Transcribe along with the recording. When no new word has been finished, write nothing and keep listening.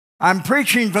I'm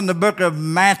preaching from the book of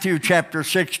Matthew chapter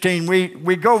 16.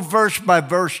 We go verse by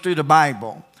verse through the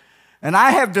Bible. And I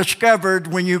have discovered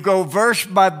when you go verse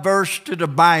by verse to the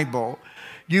Bible,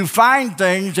 you find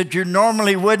things that you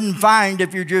normally wouldn't find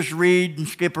if you just read and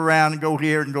skip around and go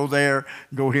here and go there,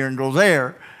 and go here and go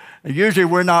there. And usually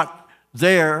we're not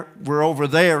there, we're over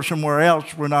there somewhere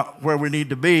else. We're not where we need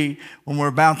to be when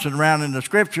we're bouncing around in the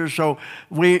Scriptures. So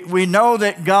we know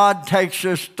that God takes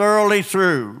us thoroughly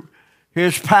through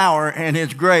His power and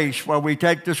His grace while we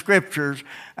take the Scriptures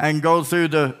and go through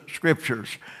the Scriptures.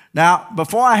 Now,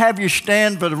 before I have you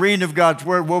stand for the reading of God's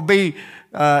Word, we'll be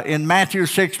in Matthew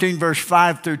 16, verse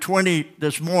 5 through 20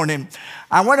 this morning.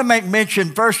 I want to make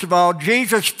mention, first of all,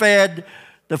 Jesus fed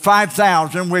the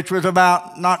 5,000, which was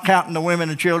about, not counting the women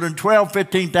and children,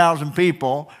 15,000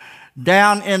 people,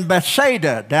 down in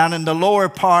Bethsaida, down in the lower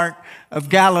part of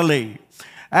Galilee.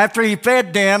 After He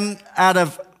fed them out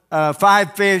of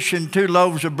 5 fish and 2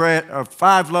 loaves of bread, or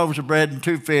 5 loaves of bread and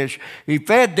 2 fish. He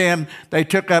fed them. They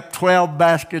took up 12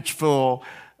 baskets full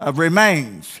of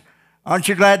remains. Aren't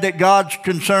you glad that God's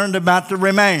concerned about the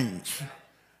remains?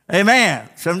 Amen.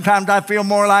 Sometimes I feel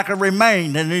more like a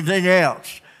remain than anything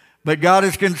else. But God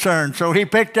is concerned. So they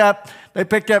picked up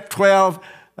 12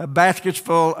 baskets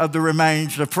full of the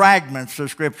remains, the fragments, the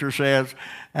Scripture says.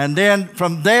 And then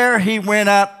from there he went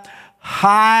up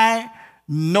high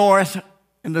north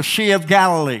in the Sea of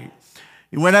Galilee.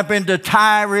 He went up into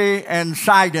Tyre and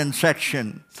Sidon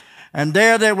section. And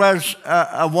there was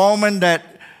a woman that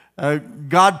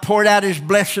God poured out His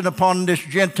blessing upon this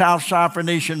Gentile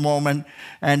Syrophoenician woman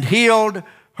and healed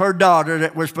her daughter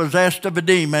that was possessed of a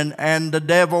demon, and the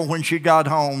devil, when she got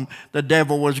home, the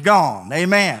devil was gone.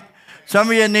 Amen. Some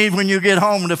of you need when you get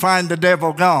home to find the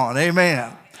devil gone.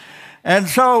 Amen. And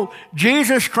so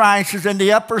Jesus Christ is in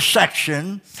the upper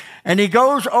section, and He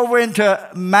goes over into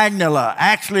Magdala.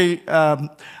 Actually,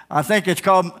 I think it's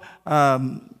called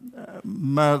Manutha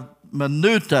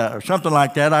or something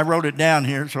like that. I wrote it down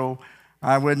here so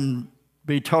I wouldn't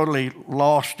be totally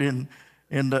lost in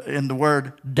the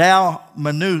word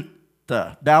Dalmanutha.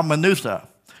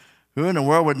 Who in the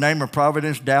world would name a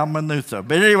providence Dalmanutha?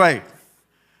 But anyway,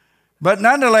 but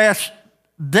nonetheless,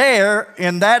 there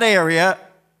in that area,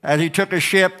 and He took a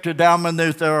ship to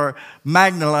Dalmanutha or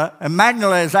Magdala. And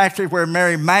Magdala is actually where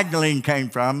Mary Magdalene came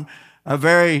from, a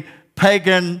very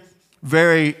pagan,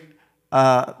 very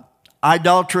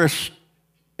idolatrous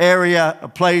area, a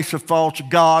place of false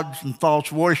gods and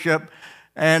false worship.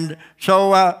 And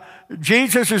so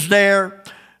Jesus is there.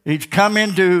 He's come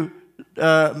into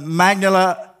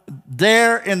Magdala.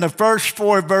 There in the first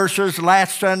 4 verses,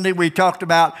 last Sunday we talked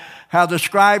about how the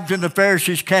scribes and the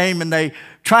Pharisees came and they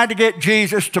tried to get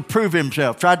Jesus to prove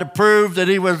Himself, tried to prove that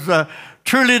He was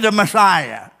truly the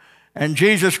Messiah. And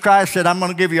Jesus Christ said, I'm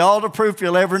going to give you all the proof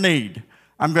you'll ever need.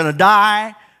 I'm going to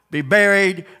die, be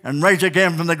buried, and raise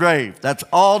again from the grave. That's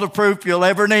all the proof you'll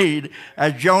ever need.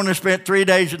 As Jonah spent 3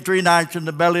 days and 3 nights in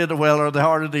the belly of the whale or the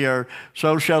heart of the earth,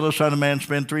 so shall the Son of Man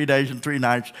spend 3 days and 3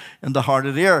 nights in the heart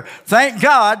of the earth. Thank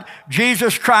God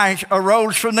Jesus Christ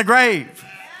arose from the grave.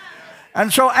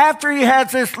 And so after He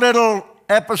has this little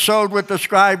episode with the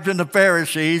scribes and the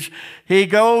Pharisees, He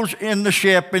goes in the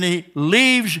ship and He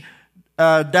leaves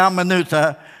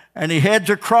Dalmanutha and He heads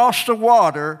across the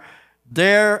water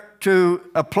there to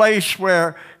a place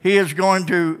where He is going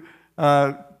to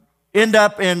end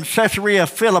up in Caesarea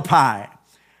Philippi.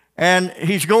 And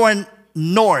He's going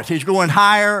north. He's going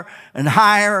higher and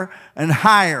higher and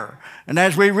higher. And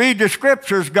as we read the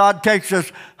Scriptures, God takes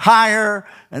us higher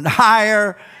and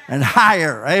higher and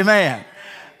higher. Amen.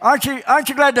 Aren't you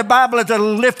glad the Bible is a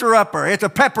lifter-upper? It's a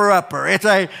pepper-upper. It's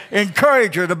an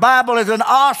encourager. The Bible is an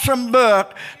awesome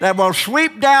book that will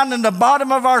sweep down in the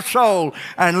bottom of our soul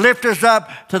and lift us up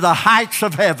to the heights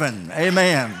of heaven.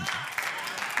 Amen.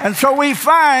 And so we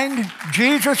find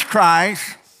Jesus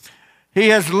Christ. He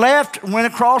has went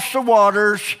across the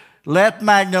waters, left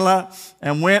Magdala,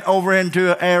 and went over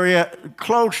into an area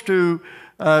close to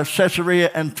Caesarea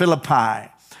and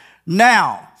Philippi.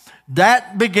 Now,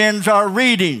 that begins our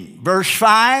reading. Verse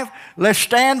 5, let's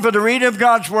stand for the reading of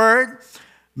God's Word.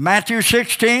 Matthew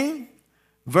 16,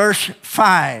 verse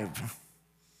 5.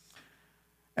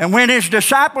 And when His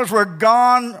disciples were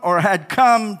gone or had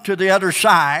come to the other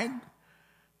side,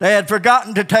 they had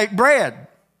forgotten to take bread.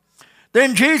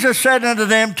 Then Jesus said unto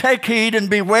them, Take heed and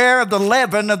beware of the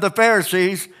leaven of the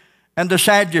Pharisees and the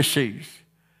Sadducees.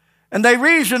 And they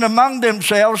reasoned among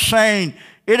themselves, saying,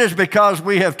 It is because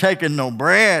we have taken no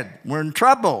bread. We're in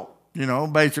trouble. You know,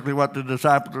 basically what the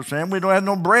disciples are saying. We don't have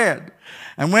no bread.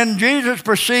 And when Jesus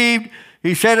perceived,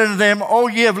 He said unto them, O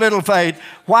ye of little faith,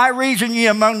 why reason ye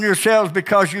among yourselves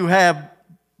because you have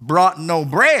brought no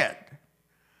bread.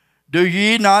 Do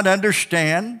ye not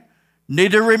understand,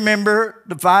 neither remember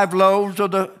the 5 loaves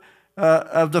of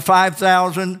the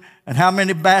 5,000, and how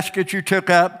many baskets you took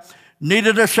up,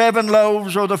 neither the 7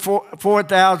 loaves or the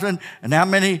 4,000, and how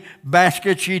many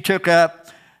baskets ye took up?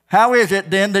 How is it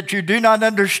then that you do not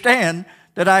understand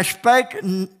that I spake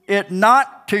it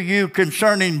not to you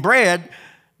concerning bread,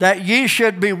 that ye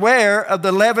should beware of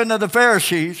the leaven of the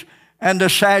Pharisees and the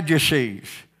Sadducees?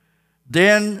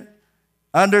 Then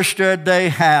understood they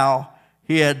how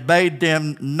he had bade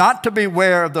them not to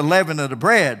beware of the leaven of the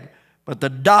bread, but the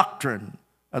doctrine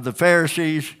of the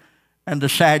Pharisees and the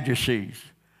Sadducees.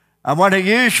 I want to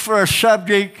use for a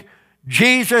subject,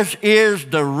 Jesus is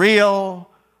the real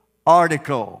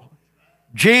article.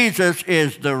 Jesus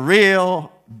is the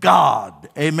real God.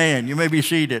 Amen. You may be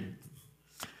seated.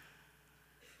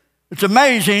 It's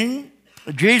amazing.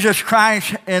 Jesus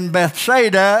Christ in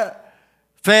Bethsaida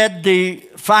fed the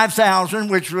 5,000,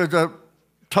 which was a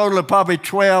total of probably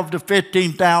 12 to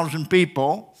 15,000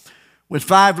 people, with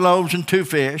 5 loaves and 2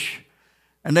 fish.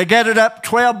 And they gathered up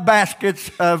 12 baskets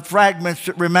of fragments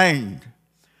that remained.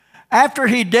 After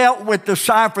he dealt with the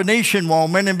Syrophoenician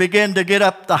woman and began to get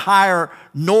up the higher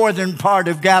northern part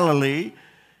of Galilee,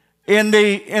 in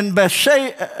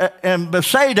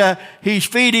Bethsaida, he's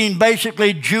feeding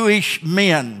basically Jewish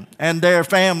men and their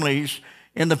families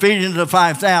in the feeding of the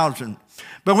 5,000.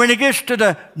 But when he gets to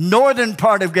the northern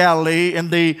part of Galilee, in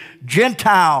the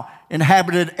Gentile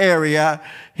inhabited area,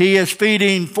 he is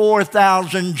feeding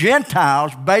 4,000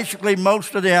 Gentiles, basically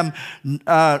most of them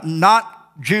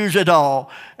not Jews at all,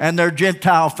 and their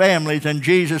Gentile families, and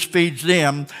Jesus feeds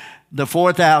them, the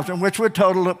 4,000, which would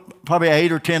total probably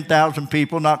 8 or 10,000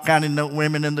 people, not counting the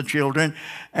women and the children.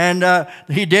 And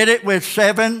he did it with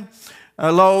 7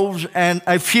 loaves and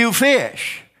a few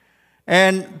fish.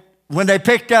 And when they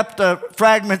picked up the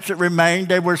fragments that remained,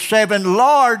 there were 7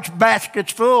 large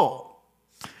baskets full.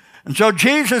 And so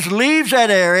Jesus leaves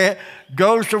that area,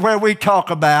 goes to where we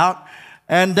talk about,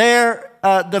 and there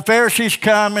the Pharisees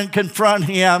come and confront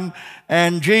him,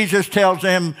 and Jesus tells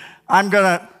them, I'm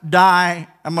going to die,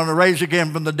 I'm going to rise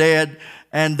again from the dead,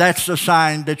 and that's the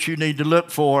sign that you need to look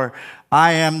for.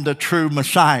 I am the true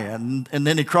Messiah. And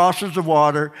then he crosses the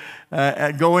water,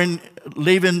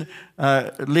 leaving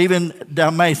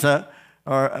Dalmatha,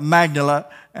 or Magdala,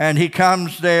 and he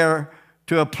comes there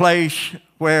to a place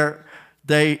where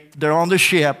they're on the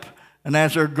ship, and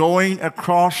as they're going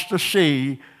across the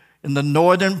sea in the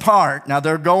northern part, now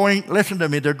they're going, listen to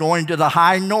me, they're going to the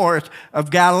high north of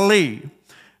Galilee.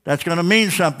 That's going to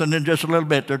mean something in just a little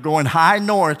bit. They're going high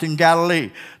north in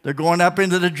Galilee. They're going up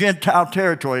into the Gentile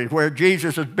territory where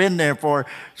Jesus has been there for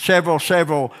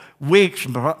several weeks,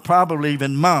 probably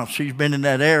even months. He's been in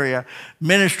that area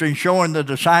ministering, showing the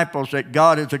disciples that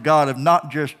God is a God of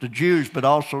not just the Jews, but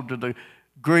also to the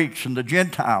Greeks and the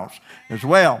Gentiles as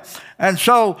well. And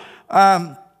so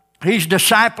he's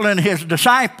discipling his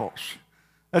disciples.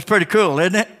 That's pretty cool,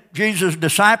 isn't it? Jesus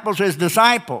disciples his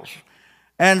disciples.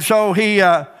 And so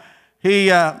they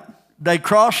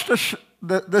cross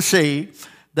the sea,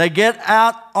 they get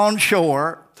out on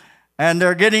shore, and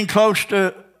they're getting close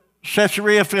to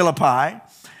Caesarea Philippi.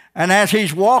 And as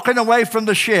he's walking away from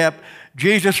the ship,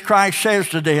 Jesus Christ says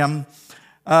to them,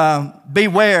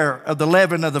 beware of the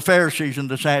leaven of the Pharisees and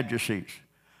the Sadducees.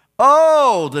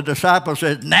 Oh, the disciples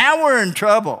said, now we're in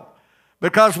trouble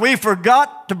because we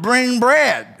forgot to bring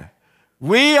bread.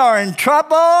 We are in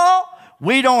trouble.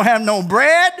 We don't have no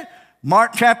bread.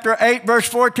 Mark chapter 8, verse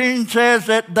 14 says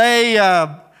that they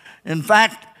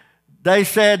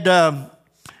said,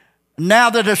 now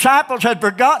the disciples had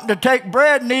forgotten to take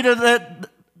bread,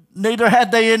 neither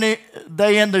had they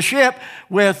in the ship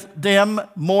with them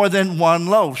more than 1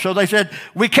 loaf. So they said,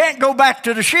 we can't go back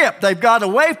to the ship. They've got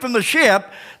away from the ship.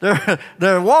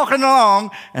 They're walking along,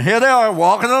 and here they are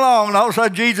walking along, and all of a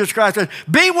sudden Jesus Christ said,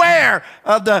 beware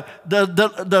of the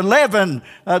leaven,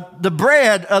 the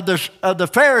bread of the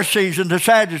Pharisees and the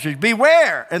Sadducees.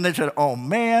 Beware. And they said, oh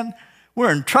man,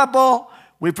 we're in trouble.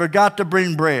 We forgot to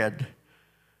bring bread.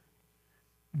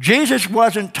 Jesus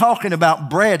wasn't talking about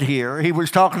bread here. He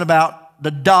was talking about the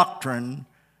doctrine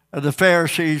of the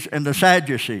Pharisees and the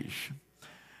Sadducees.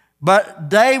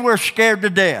 But they were scared to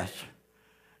death.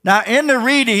 Now, in the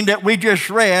reading that we just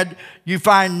read, you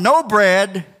find no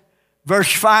bread,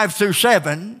 verse 5 through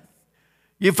 7.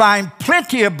 You find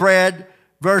plenty of bread,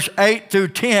 verse 8 through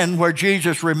 10, where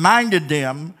Jesus reminded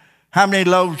them, how many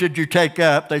loaves did you take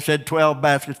up? They said 12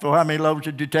 baskets full. How many loaves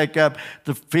did you take up?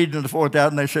 The feeding of the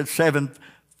 4,000. They said 7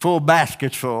 full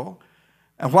baskets full.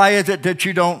 And why is it that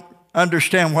you don't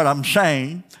understand what I'm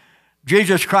saying?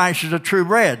 Jesus Christ is the true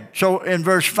bread. So in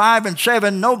verse 5 and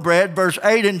 7, no bread. Verse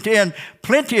 8 and 10,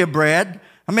 plenty of bread.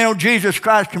 I mean, Jesus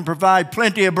Christ can provide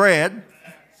plenty of bread.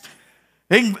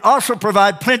 He can also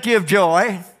provide plenty of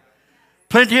joy,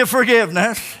 plenty of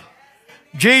forgiveness.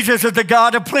 Jesus is the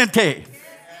God of plenty,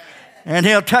 and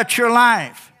he'll touch your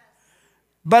life.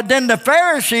 But then the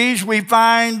Pharisees, we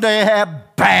find they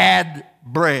have bad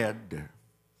bread.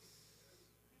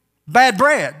 Bad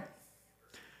bread.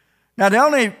 Now, the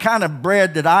only kind of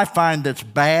bread that I find that's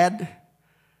bad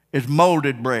is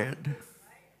molded bread.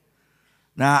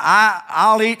 Now,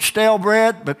 I'll eat stale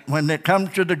bread, but when it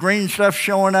comes to the green stuff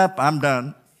showing up, I'm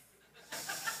done.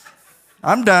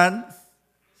 I'm done.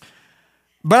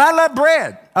 But I love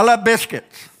bread. I love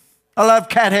biscuits. I love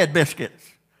cat head biscuits.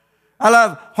 I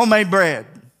love homemade bread.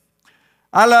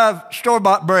 I love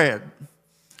store-bought bread.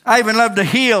 I even love the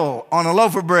heel on a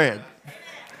loaf of bread.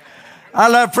 I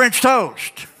love French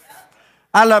toast.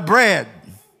 I love bread.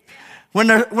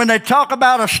 When they talk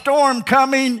about a storm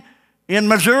coming in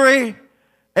Missouri,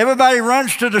 everybody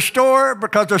runs to the store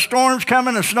because the storm's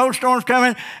coming, a snowstorm's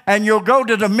coming, and you'll go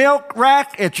to the milk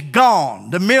rack, it's gone.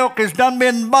 The milk has done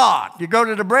been bought. You go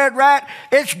to the bread rack,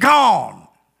 it's gone.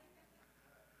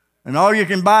 And all you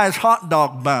can buy is hot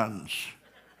dog buns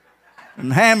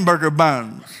and hamburger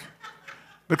buns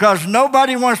because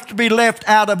nobody wants to be left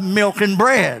out of milk and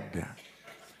bread.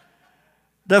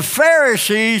 The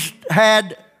Pharisees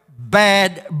had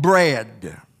bad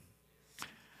bread.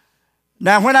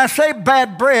 Now, when I say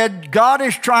bad bread, God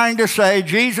is trying to say,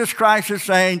 Jesus Christ is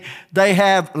saying, they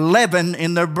have leaven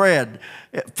in their bread,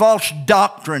 false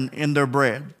doctrine in their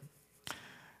bread.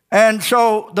 And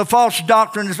so the false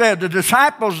doctrine is there. The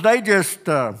disciples, they just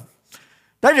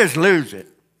lose it.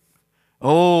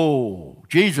 Oh,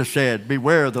 Jesus said,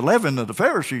 beware of the leaven of the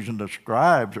Pharisees and the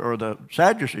scribes or the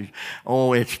Sadducees.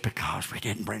 Oh, it's because we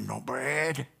didn't bring no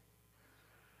bread.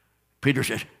 Peter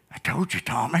says, I told you,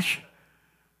 Thomas,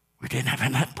 we didn't have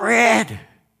enough bread.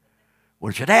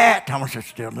 Where's it at? Thomas says,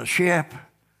 still in the ship.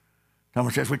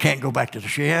 Thomas says, we can't go back to the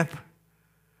ship.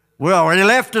 We already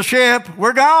left the ship.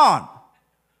 We're gone.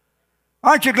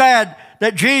 Aren't you glad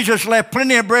that Jesus left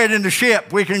plenty of bread in the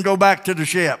ship? We can go back to the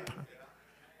ship.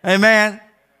 Amen.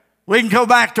 We can go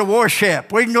back to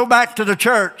worship. We can go back to the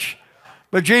church.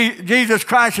 But Jesus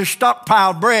Christ has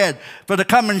stockpiled bread for the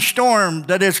coming storm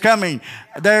that is coming.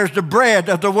 There's the bread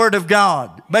of the Word of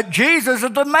God. But Jesus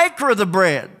is the maker of the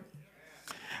bread.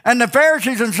 And the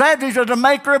Pharisees and Sadducees are the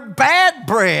maker of bad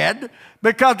bread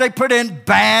because they put in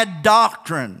bad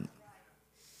doctrine.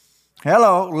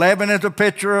 Hello, leaven is a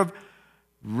picture of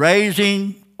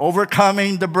raising,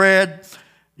 overcoming the bread.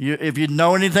 If you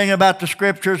know anything about the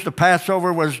Scriptures, the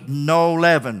Passover was no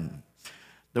leaven.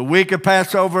 The week of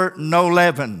Passover, no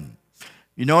leaven.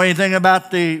 You know anything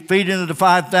about the feeding of the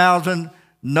 5,000?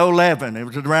 No leaven. It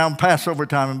was around Passover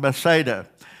time in Bethsaida.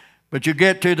 But you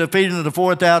get to the feeding of the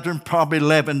 4,000, probably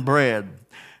leavened bread.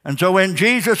 And so when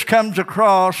Jesus comes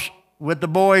across with the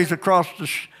boys across the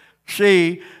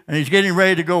sea, and he's getting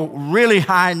ready to go really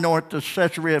high north to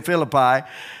Caesarea Philippi,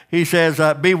 he says,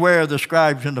 beware of the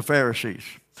scribes and the Pharisees.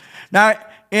 Now,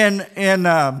 in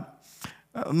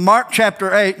Mark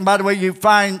chapter 8, and by the way, you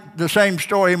find the same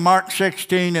story in Mark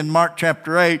 16 and Mark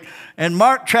chapter 8. In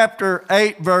Mark chapter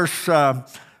 8, verse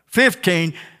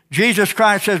 15, Jesus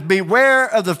Christ says, beware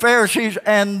of the Pharisees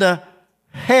and the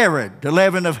Herod, the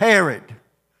leaven of Herod.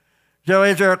 So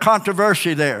is there a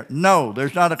controversy there? No,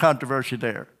 there's not a controversy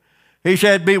there. He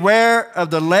said, beware of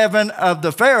the leaven of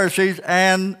the Pharisees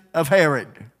and of Herod.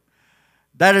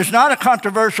 That is not a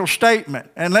controversial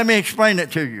statement, and let me explain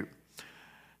it to you.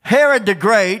 Herod the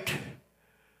Great,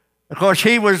 of course,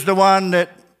 he was the one that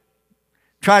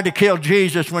tried to kill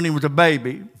Jesus when he was a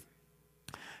baby.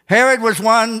 Herod was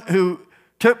one who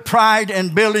took pride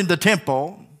in building the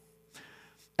temple,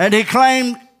 and he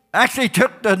claimed, actually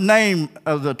took the name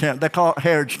of the temple. They call it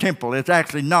Herod's temple. It's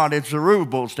actually not. It's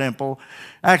Zerubbabel's temple.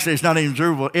 Actually, it's not even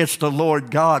Zerubbabel. It's the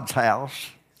Lord God's house.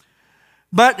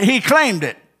 But he claimed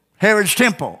it. Herod's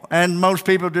temple, and most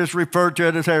people just refer to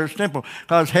it as Herod's temple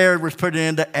because Herod was putting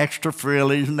in the extra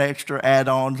frillies and the extra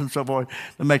add-ons and so forth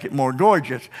to make it more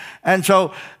gorgeous. And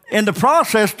so in the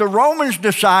process, the Romans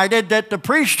decided that the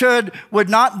priesthood would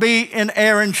not be in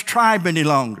Aaron's tribe any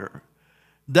longer.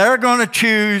 They're going to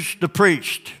choose the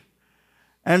priest.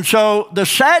 And so the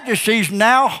Sadducees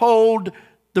now hold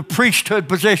the priesthood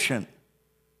position.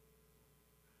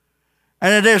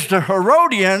 And it is the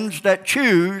Herodians that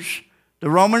choose. The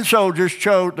Roman soldiers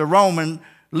chose, the Roman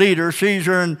leaders,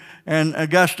 Caesar and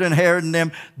Augustus and Herod and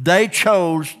them, they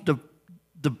chose the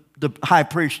high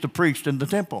priest, the priest in the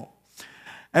temple.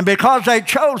 And because they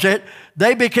chose it,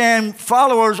 they became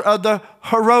followers of the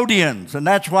Herodians. And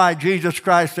that's why Jesus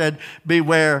Christ said,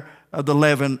 beware of the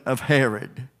leaven of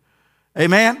Herod.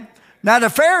 Amen? Now the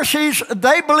Pharisees,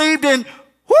 they believed in,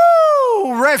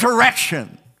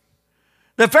 resurrection.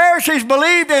 The Pharisees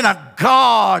believed in a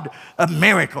God of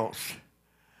miracles.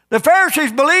 The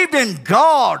Pharisees believed in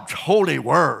God's holy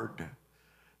word.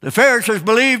 The Pharisees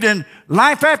believed in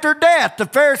life after death. The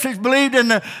Pharisees believed in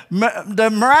the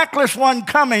miraculous one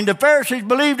coming. The Pharisees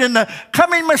believed in the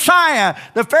coming Messiah.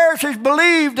 The Pharisees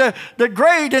believed the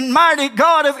great and mighty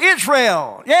God of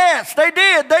Israel. Yes, they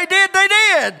did.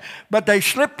 But they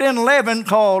slipped in leaven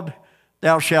called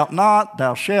thou shalt not,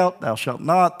 thou shalt, thou shalt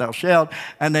not, thou shalt.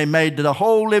 And they made the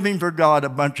whole living for God a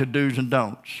bunch of do's and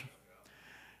don'ts.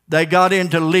 They got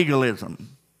into legalism.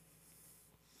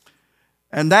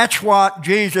 And that's what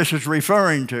Jesus is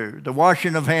referring to, the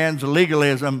washing of hands, the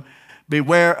legalism.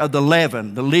 Beware of the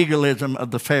leaven, the legalism of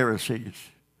the Pharisees.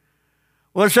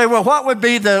 Well, say, well, what would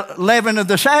be the leaven of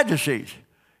the Sadducees?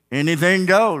 Anything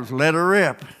goes, let her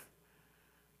rip.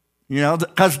 You know,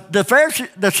 because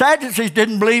the Sadducees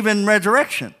didn't believe in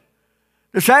resurrection.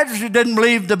 The Sadducees didn't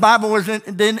believe the Bible was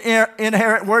the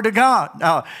inherent word of God.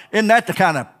 Now, isn't that the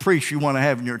kind of priest you want to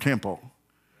have in your temple?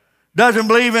 Doesn't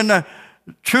believe in the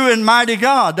true and mighty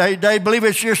God. They believe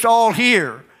it's just all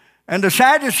here. And the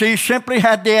Sadducees simply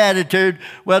had the attitude,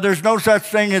 well, there's no such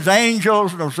thing as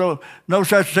angels, no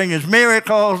such thing as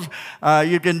miracles.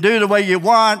 You can do the way you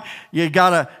want. You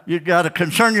gotta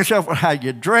concern yourself with how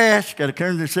you dress. You gotta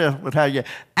concern yourself with how you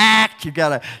act. You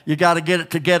gotta get it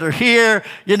together here.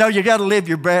 You know, you gotta live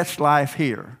your best life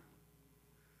here.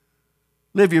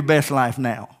 Live your best life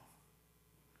now.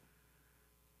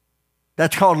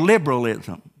 That's called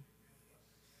liberalism.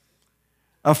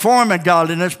 A form of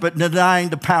godliness, but denying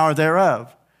the power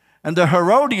thereof. And the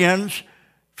Herodians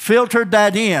filtered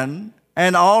that in,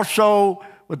 and also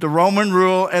with the Roman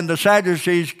rule and the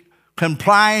Sadducees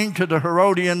complying to the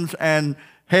Herodians and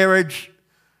Herod's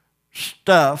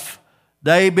stuff,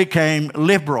 they became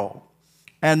liberal.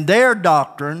 And their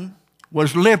doctrine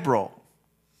was liberal.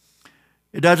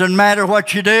 It doesn't matter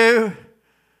what you do,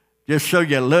 just so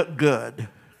you look good.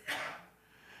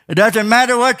 It doesn't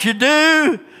matter what you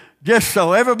do, just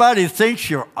so everybody thinks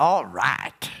you're all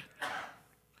right.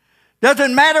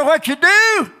 Doesn't matter what you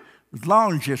do, as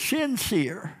long as you're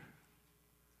sincere.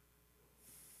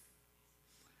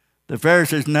 The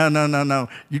Pharisees, no.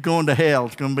 You're going to hell.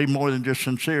 It's going to be more than just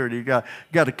sincerity. You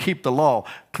got to keep the law.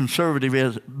 Conservative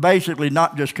is basically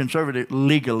not just conservative,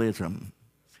 legalism.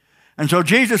 And so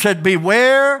Jesus said,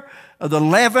 beware of the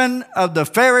leaven of the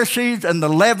Pharisees and the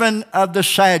leaven of the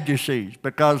Sadducees,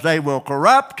 because they will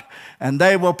corrupt and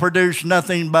they will produce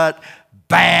nothing but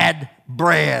bad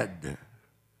bread.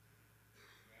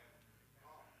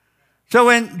 So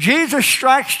when Jesus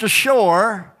strikes the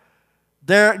shore,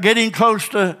 they're getting close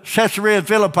to Caesarea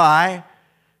Philippi.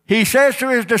 He says to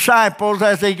his disciples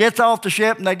as he gets off the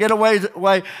ship and they get away,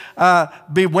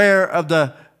 beware of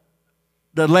the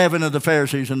leaven of the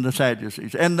Pharisees and the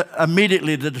Sadducees. And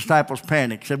immediately the disciples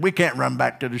panicked. Said, we can't run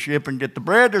back to the ship and get the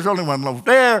bread. There's only one loaf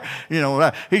there. You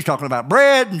know, he's talking about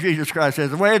bread. And Jesus Christ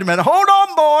says, wait a minute. Hold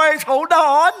on, boys. Hold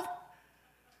on.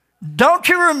 Don't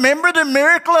you remember the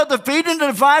miracle of the feeding of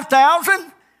the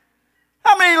 5,000?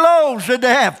 How many loaves did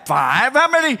they have? 5. How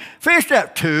many fish did they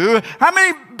have? 2. How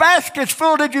many baskets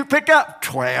full did you pick up?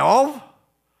 12.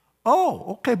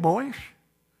 Oh, okay, boys.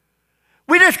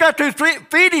 We just got through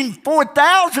feeding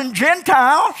 4,000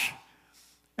 Gentiles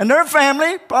and their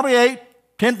family, probably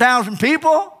 10,000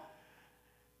 people.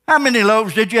 How many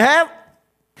loaves did you have?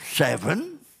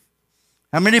 7.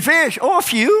 How many fish? Oh, a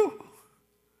few.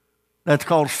 That's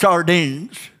called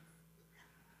sardines.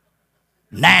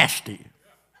 Nasty.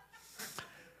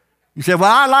 You say,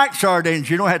 well, I like sardines.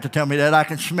 You don't have to tell me that. I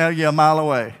can smell you a mile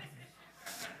away.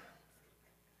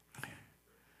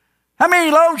 How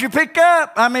many loaves you pick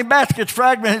up? How many baskets,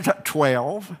 fragments?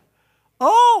 12.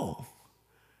 Oh,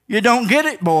 you don't get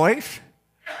it, boys.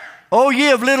 Oh,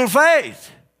 ye of little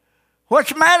faith.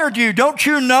 What's the matter with you? Don't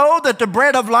you know that the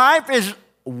bread of life is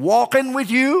walking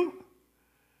with you?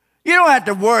 You don't have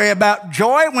to worry about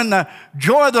joy when the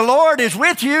joy of the Lord is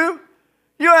with you.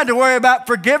 You don't have to worry about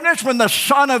forgiveness when the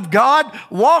Son of God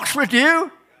walks with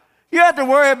you. You don't have to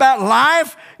worry about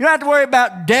life. You don't have to worry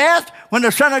about death. When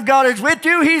the Son of God is with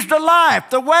you, He's the life,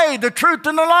 the way, the truth,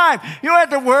 and the life. You don't have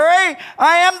to worry.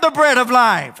 I am the bread of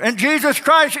life. And Jesus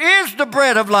Christ is the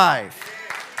bread of life.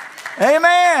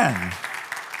 Amen.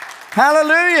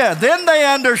 Hallelujah. Then they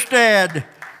understood.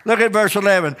 Look at verse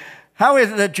 11. How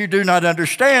is it that you do not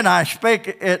understand? I spake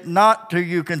it not to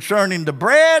you concerning the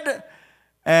bread,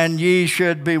 and ye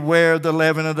should beware the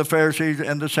leaven of the Pharisees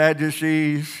and the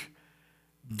Sadducees.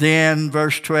 Then,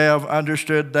 verse 12,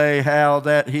 understood they how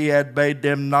that he had bade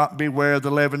them not beware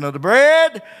the leaven of the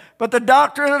bread, but the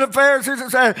doctrine of the Pharisees.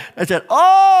 They said,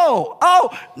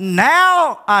 oh,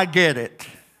 now I get it.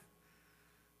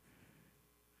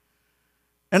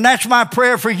 And that's my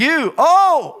prayer for you.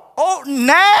 Oh,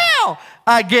 now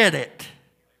I get it.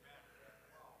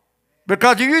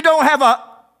 Because if you don't have a,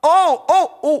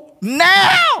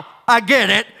 now I get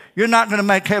it, you're not going to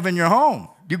make heaven your home.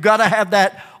 You've got to have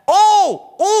that,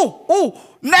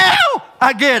 now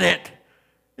I get it,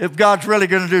 if God's really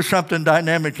going to do something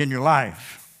dynamic in your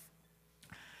life.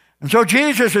 And so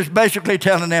Jesus is basically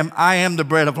telling them, I am the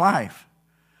bread of life.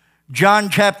 John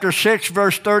chapter 6,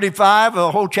 verse 35,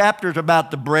 the whole chapter is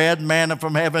about the bread, manna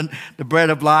from heaven, the bread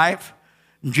of life.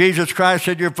 And Jesus Christ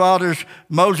said, your fathers,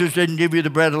 Moses didn't give you the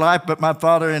bread of life, but my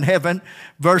Father in heaven.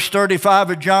 Verse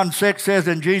 35 of John 6 says,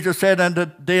 and Jesus said unto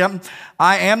them,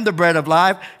 I am the bread of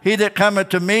life. He that cometh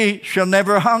to me shall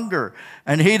never hunger,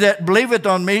 and he that believeth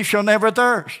on me shall never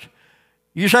thirst.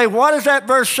 You say, what is that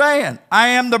verse saying? I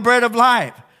am the bread of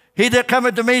life. He that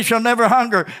cometh to me shall never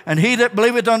hunger, and he that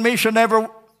believeth on me shall never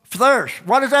thirst.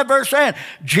 What is that verse saying?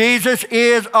 Jesus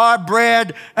is our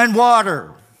bread and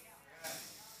water.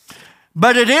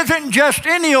 But it isn't just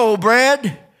any old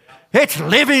bread. It's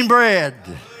living bread.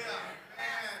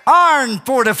 Iron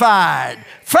fortified,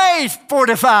 faith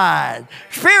fortified,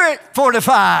 spirit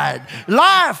fortified,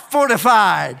 life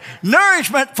fortified,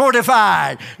 nourishment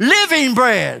fortified, living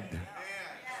bread.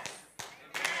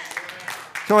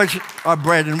 So it's our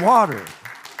bread and water.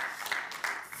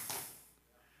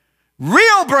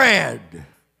 Real bread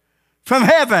from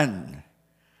heaven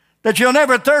that you'll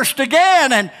never thirst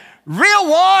again, and real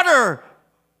water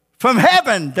from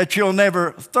heaven that you'll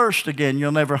never thirst again.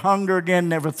 You'll never hunger again,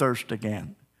 never thirst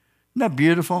again. Isn't that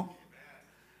beautiful?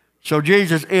 So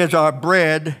Jesus is our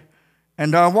bread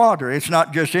and our water. It's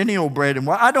not just any old bread and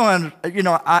water.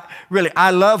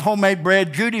 I love homemade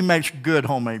bread. Judy makes good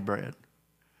homemade bread.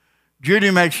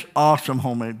 Judy makes awesome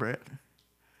homemade bread.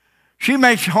 She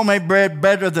makes homemade bread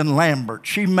better than Lambert.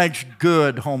 She makes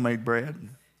good homemade bread.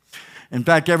 In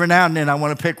fact, every now and then I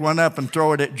want to pick one up and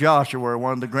throw it at Joshua,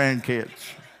 one of the grandkids.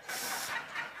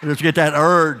 I just get that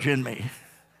urge in me.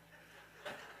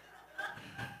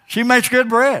 She makes good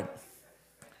bread.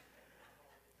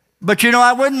 But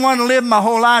I wouldn't want to live my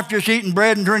whole life just eating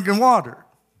bread and drinking water.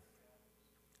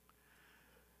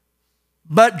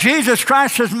 But Jesus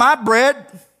Christ says, my bread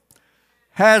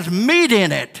has meat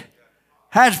in it,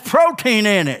 has protein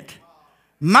in it.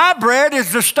 My bread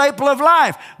is the staple of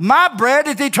life. My bread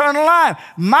is eternal life.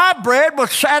 My bread will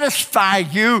satisfy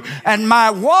you, and my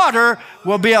water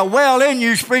will be a well in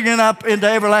you, springing up into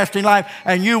everlasting life,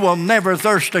 and you will never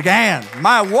thirst again.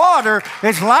 My water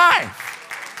is life.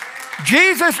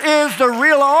 Jesus is the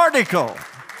real article.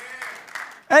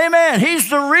 Amen. He's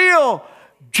the real,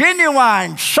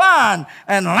 genuine Son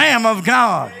and Lamb of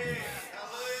God.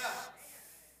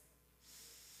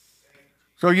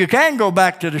 So you can go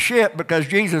back to the ship because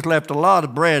Jesus left a lot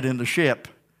of bread in the ship.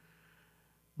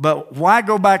 But why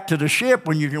go back to the ship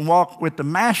when you can walk with the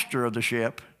master of the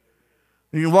ship?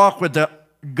 You can walk with the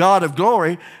God of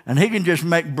glory, and he can just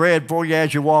make bread for you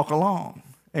as you walk along.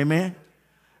 Amen?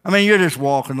 I mean, you're just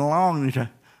walking along, and you say,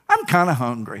 I'm kind of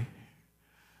hungry.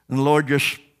 And the Lord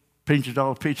just pinches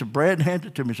off a piece of bread and hands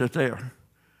it to me and says, there.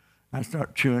 I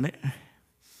start chewing it.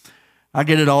 I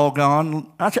get it all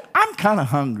gone. I say, I'm kind of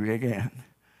hungry again.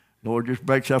 Lord just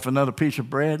breaks off another piece of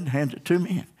bread and hands it to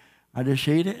me. I just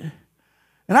eat it.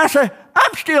 And I say,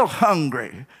 I'm still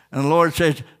hungry. And the Lord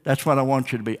says, that's what I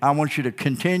want you to be. I want you to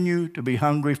continue to be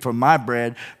hungry for my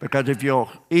bread, because if you'll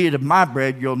eat of my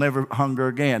bread, you'll never hunger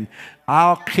again.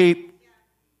 I'll keep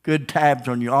good tabs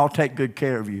on you. I'll take good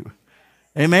care of you.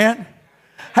 Amen?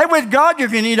 Hey, with God, you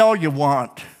can eat all you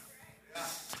want.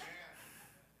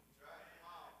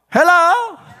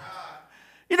 Hello?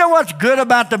 You know what's good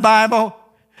about the Bible?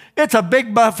 It's a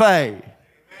big buffet.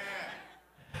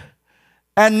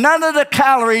 And none of the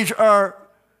calories are,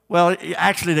 well,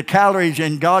 actually the calories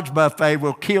in God's buffet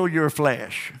will kill your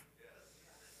flesh.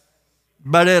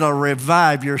 But it'll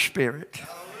revive your spirit.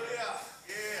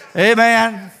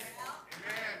 Amen.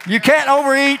 You can't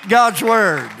overeat God's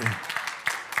word.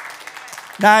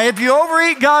 Now, if you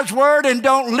overeat God's word and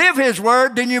don't live his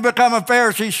word, then you become a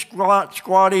Pharisee,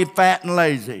 squatty, fat, and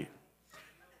lazy.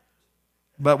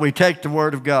 But we take the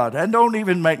word of God. And don't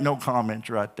even make no comments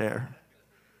right there.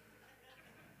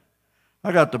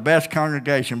 I got the best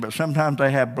congregation, but sometimes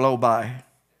they have blow-by.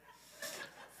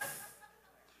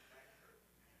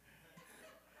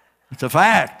 It's a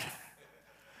fact.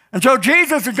 And so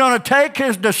Jesus is going to take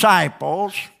his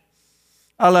disciples.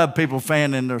 I love people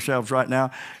fanning themselves right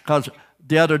now because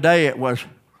the other day it was,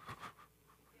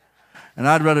 and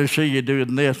I'd rather see you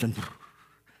doing this and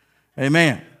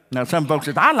amen. Now some folks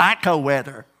say, I like cold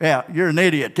weather. Yeah, you're an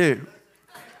idiot too.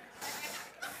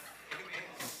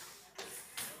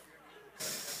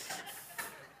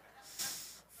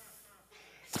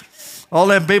 All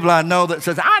them people I know that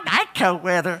says, I like cold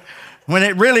weather. When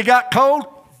it really got cold,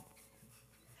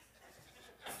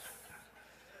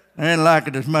 they didn't like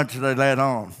it as much as they let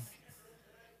on.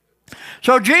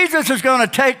 So Jesus is going to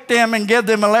take them and give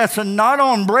them a lesson not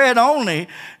on bread only.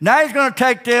 Now he's going to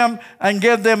take them and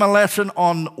give them a lesson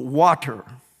on water.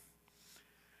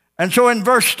 And so in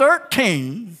verse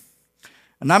 13,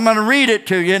 and I'm going to read it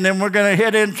to you, and then we're going to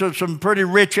hit into some pretty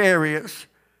rich areas.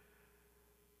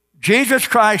 Jesus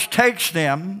Christ takes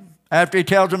them, after he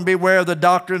tells them, beware of the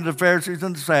doctrine of the Pharisees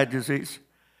and the Sadducees.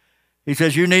 He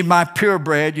says, you need my pure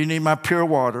bread, you need my pure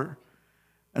water.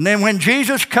 And then when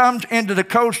Jesus comes into the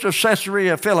coast of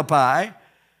Caesarea Philippi,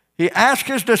 he asks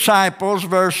his disciples,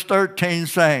 verse 13,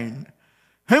 saying,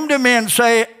 whom do men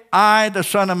say I, the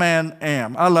Son of Man,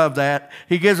 am? I love that.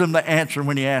 He gives them the answer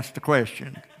when he asks the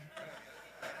question.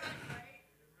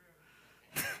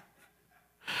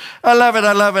 I love it,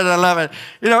 I love it, I love it.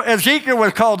 You know, Ezekiel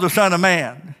was called the Son of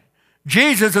Man.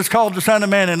 Jesus is called the Son of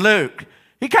Man in Luke.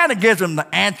 He kind of gives them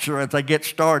the answer as they get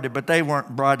started, but they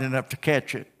weren't bright enough to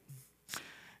catch it.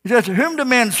 He says, whom do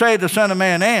men say the Son of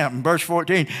Man am? Verse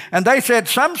 14. And they said,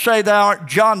 some say thou art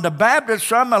John the Baptist,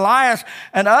 some Elias,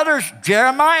 and others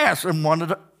Jeremiah, and one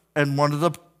of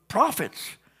the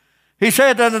prophets. He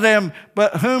said unto them,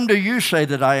 but whom do you say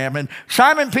that I am? And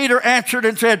Simon Peter answered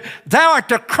and said, thou art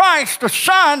the Christ, the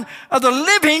Son of the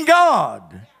living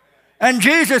God. And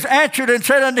Jesus answered and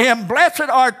said unto him, blessed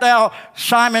art thou,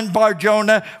 Simon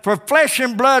Bar-Jonah, for flesh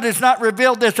and blood has not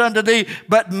revealed this unto thee,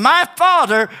 but my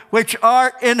Father which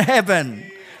art in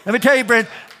heaven. Let me tell you, friends,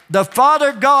 the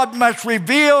Father God must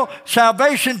reveal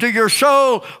salvation to your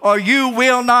soul, or you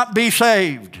will not be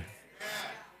saved.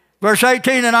 Verse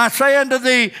 18, and I say unto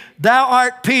thee, thou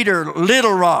art Peter,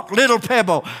 little rock, little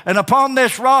pebble, and upon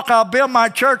this rock I'll build my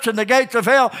church, and the gates of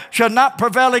hell shall not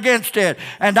prevail against it.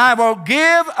 And I will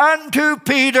give unto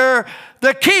Peter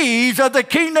the keys of the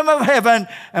kingdom of heaven,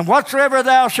 and whatsoever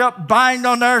thou shalt bind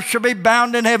on earth shall be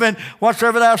bound in heaven,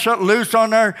 whatsoever thou shalt loose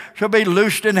on earth shall be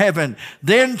loosed in heaven.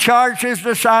 Then charged his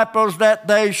disciples that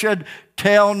they should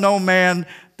tell no man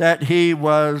that he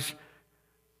was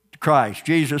Christ,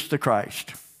 Jesus the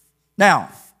Christ.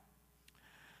 Now,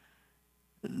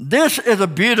 this is a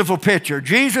beautiful picture.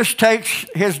 Jesus takes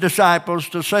his disciples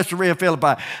to Caesarea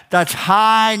Philippi. That's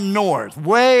high north,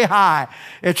 way high.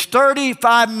 It's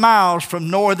 35 miles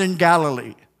from northern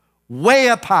Galilee, way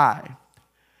up high.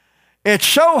 It's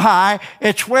so high,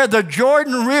 it's where the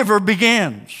Jordan River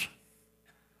begins.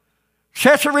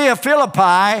 Caesarea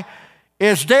Philippi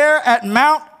is there at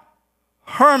Mount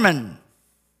Hermon.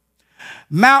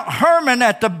 Mount Hermon,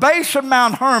 at the base of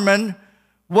Mount Hermon,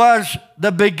 was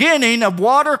the beginning of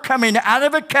water coming out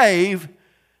of a cave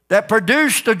that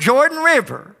produced the Jordan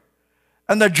River.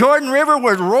 And the Jordan River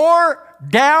would roar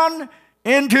down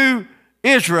into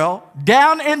Israel,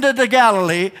 down into the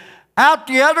Galilee, out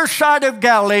the other side of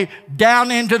Galilee,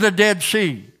 down into the Dead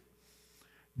Sea.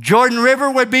 Jordan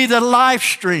River would be the life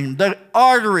stream, the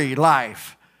artery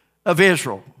life of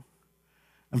Israel.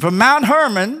 And from Mount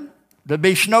Hermon, there'd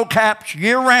be snow caps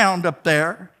year-round up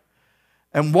there,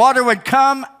 and water would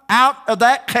come out of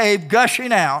that cave,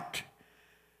 gushing out.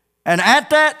 And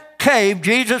at that cave,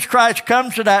 Jesus Christ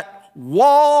comes to that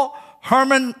wall,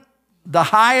 Hermon, the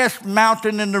highest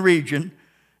mountain in the region.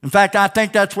 In fact, I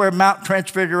think that's where Mount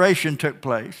Transfiguration took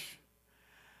place.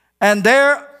 And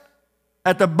there,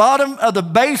 at the bottom of the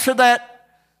base of that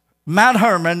Mount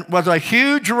Hermon, was a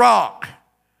huge rock.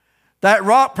 That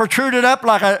rock protruded up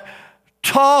like a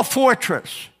tall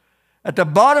fortress. At the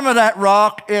bottom of that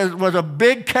rock was a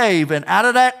big cave, and out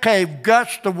of that cave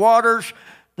gushed the waters,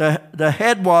 the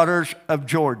headwaters of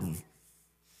Jordan.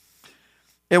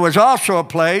 It was also a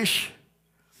place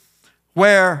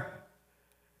where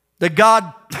the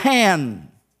god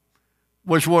Pan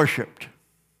was worshipped.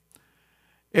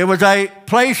 It was a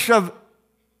place of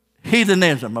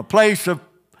heathenism, a place of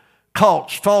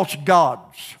cults, false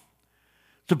gods.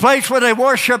 It's a place where they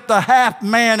worshiped the half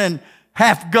man and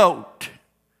half goat.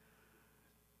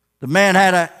 The man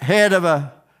had a head of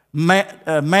a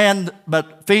man,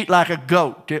 but feet like a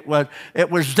goat. It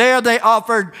was there they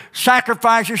offered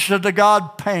sacrifices to the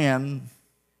god Pan.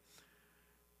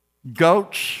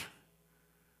 Goats,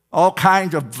 all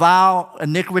kinds of vile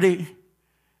iniquity.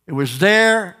 It was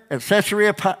there at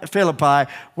Caesarea Philippi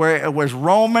where it was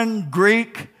Roman,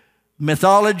 Greek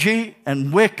mythology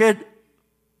and wicked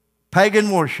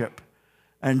pagan worship.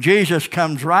 And Jesus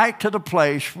comes right to the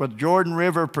place where the Jordan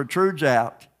River protrudes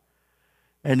out,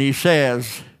 and he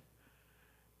says,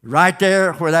 right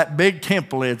there where that big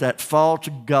temple is, that false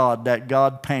god, that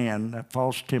god Pan, that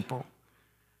false temple.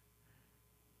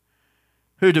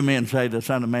 Who do men say the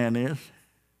Son of Man is?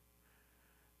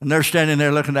 And they're standing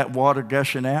there looking at that water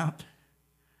gushing out.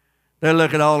 They're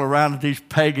looking all around at these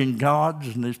pagan gods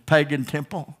and this pagan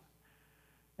temple.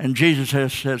 And Jesus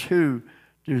says, who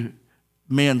do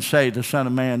men say the Son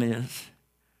of Man is?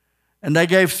 And they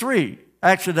gave three.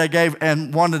 Actually, they gave,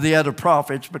 and one of the other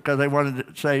prophets, because they wanted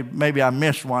to say, maybe I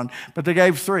missed one, but they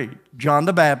gave three. John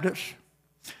the Baptist,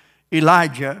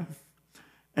 Elijah,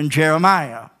 and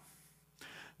Jeremiah.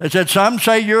 They said, some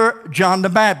say you're John the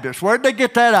Baptist. Where'd they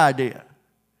get that idea?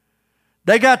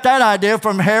 They got that idea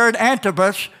from Herod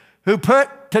Antipas, who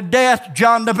put to death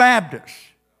John the Baptist.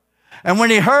 And when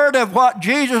he heard of what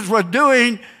Jesus was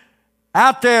doing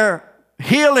out there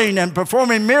healing and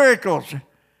performing miracles,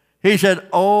 he said,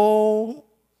 oh,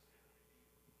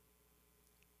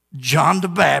 John the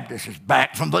Baptist is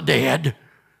back from the dead.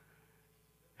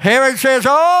 Herod says,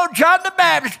 oh, John the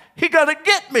Baptist, he's going to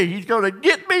get me. He's going to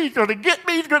get me. He's going to get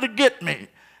me. He's going to get me.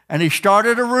 And he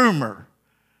started a rumor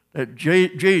that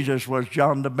Jesus was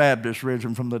John the Baptist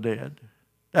risen from the dead.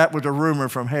 That was a rumor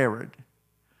from Herod.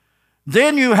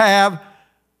 Then you have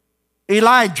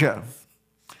Elijah.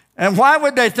 And why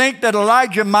would they think that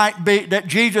that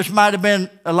Jesus might have been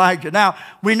Elijah? Now,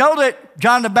 we know that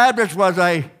John the Baptist was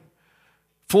a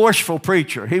forceful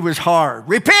preacher. He was hard.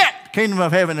 Repent, kingdom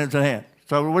of heaven is at hand.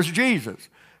 So it was Jesus.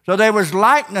 So there was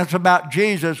likeness about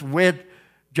Jesus with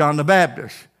John the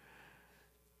Baptist.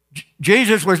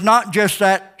 Jesus was not just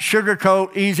that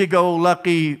sugarcoat,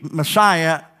 easy-go-lucky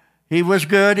Messiah. He was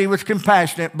good, he was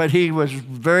compassionate, but he was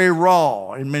very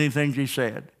raw in many things he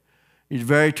said. He's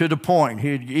very to the point.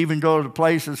 He'd even go to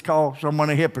places called someone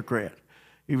a hypocrite.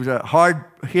 He was a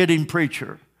hard-hitting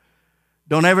preacher.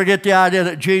 Don't ever get the idea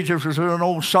that Jesus was an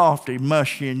old softy,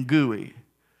 mushy and gooey.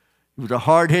 He was a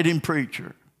hard-hitting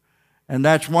preacher. And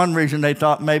that's one reason they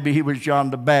thought maybe he was John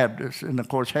the Baptist. And, of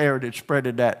course, Herod had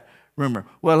spreaded that rumor.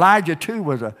 Well, Elijah, too,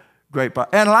 was a great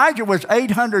prophet. And Elijah was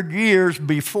 800 years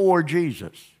before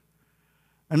Jesus.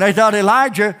 And they thought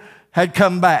Elijah had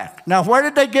come back. Now, where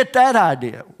did they get that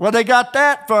idea? Well, they got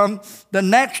that from the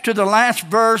next to the last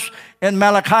verse in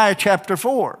Malachi chapter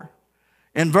 4.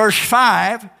 In verse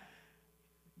 5,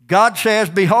 God says,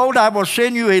 behold, I will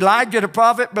send you Elijah the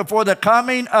prophet before the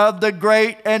coming of the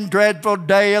great and dreadful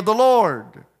day of the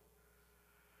Lord.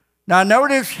 Now,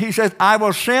 notice he says, I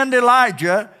will send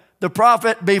Elijah the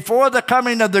prophet before the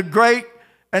coming of the great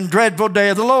and dreadful day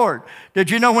of the Lord. Did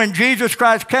you know when Jesus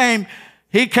Christ came,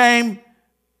 he came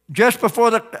just before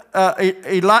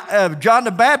John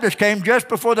the Baptist came just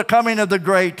before the coming of the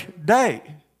great day,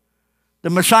 the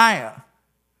Messiah.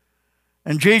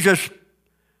 And Jesus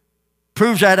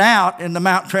proves that out in the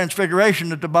Mount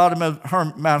Transfiguration at the bottom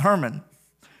of Mount Hermon.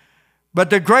 But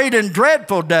the great and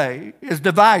dreadful day is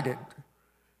divided.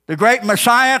 The great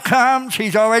Messiah comes,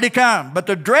 he's already come. But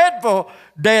the dreadful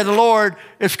day of the Lord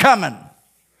is coming.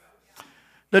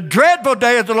 The dreadful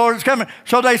day of the Lord is coming.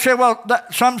 So they say, well,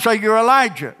 some say you're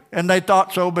Elijah. And they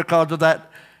thought so because of that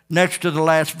next to the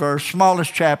last verse,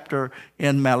 smallest chapter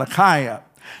in Malachi.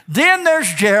 Then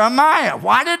there's Jeremiah.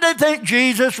 Why did they think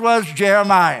Jesus was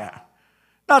Jeremiah?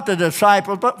 Not the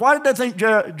disciples, but why did they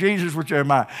think Jesus was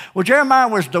Jeremiah? Well, Jeremiah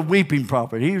was the weeping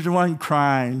prophet. He was the one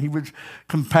crying. He was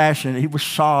compassionate. He was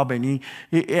sobbing.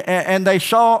 And they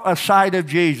saw a side of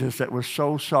Jesus that was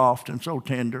so soft and so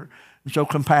tender and so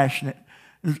compassionate.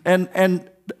 And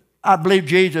I believe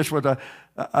Jesus was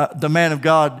the man of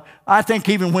God. I think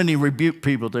even when he rebuked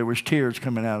people, there was tears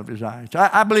coming out of his eyes.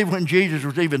 I believe when Jesus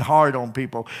was even hard on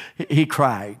people, he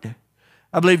cried.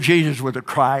 I believe Jesus was a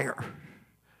crier.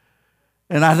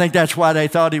 And I think that's why they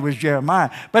thought he was Jeremiah.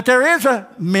 But there is a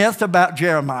myth about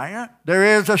Jeremiah.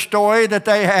 There is a story that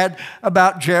they had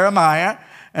about Jeremiah.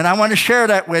 And I want to share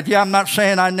that with you. I'm not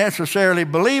saying I necessarily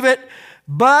believe it,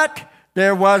 but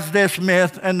there was this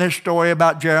myth and this story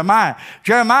about Jeremiah.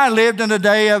 Jeremiah lived in the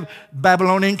day of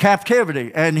Babylonian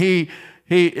captivity. And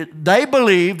they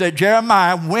believed that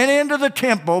Jeremiah went into the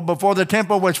temple before the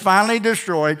temple was finally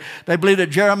destroyed. They believed that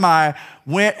Jeremiah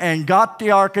went and got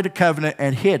the Ark of the Covenant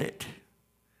and hid it.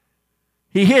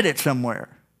 He hid it somewhere.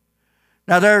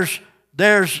 Now,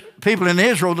 there's people in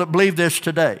Israel that believe this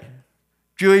today.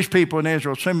 Jewish people in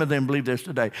Israel, some of them believe this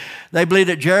today. They believe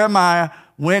that Jeremiah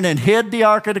went and hid the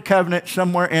Ark of the Covenant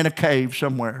somewhere in a cave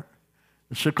somewhere.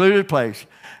 a secluded place.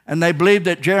 And they believed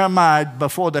that Jeremiah,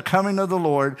 before the coming of the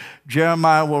Lord,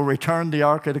 Jeremiah will return the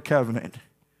Ark of the Covenant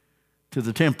to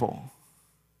the temple.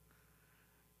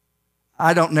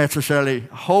 I don't necessarily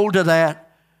hold to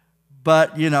that,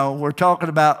 but, we're talking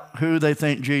about who they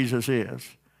think Jesus is.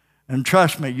 And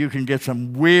trust me, you can get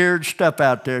some weird stuff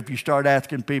out there if you start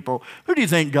asking people, who do you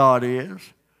think God is?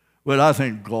 Well, I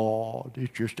think God is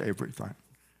just everything.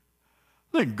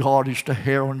 I think God is the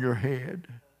hair on your head.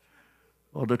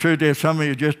 Well, the truth is, some of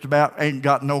you just about ain't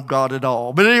got no God at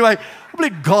all. But anyway, I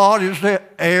believe God is the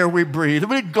air we breathe. I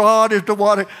believe God is the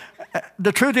water.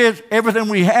 The truth is, everything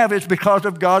we have is because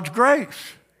of God's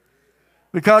grace,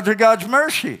 because of God's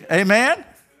mercy. Amen?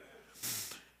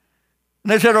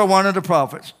 And they said, oh, one of the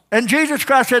prophets. And Jesus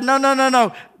Christ said,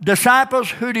 no. Disciples,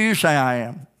 who do you say I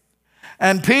am?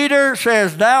 And Peter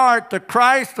says, thou art the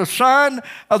Christ, the Son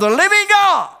of the living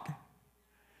God.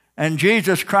 And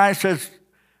Jesus Christ says,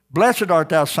 blessed art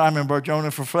thou, Simon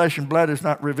Bar-Jonah, for flesh and blood has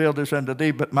not revealed this unto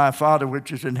thee, but my Father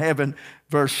which is in heaven.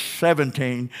 Verse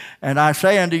 17, and I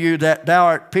say unto you that thou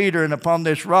art Peter, and upon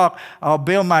this rock I'll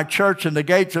build my church, and the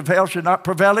gates of hell shall not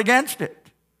prevail against it.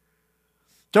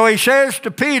 So he says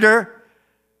to Peter,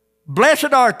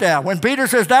 blessed art thou. When Peter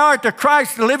says, thou art the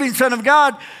Christ, the living Son of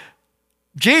God,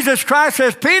 Jesus Christ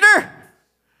says, Peter,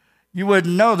 you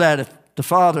wouldn't know that if the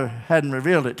Father hadn't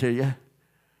revealed it to you.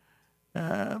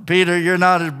 Peter, you're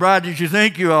not as bright as you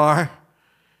think you are.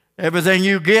 Everything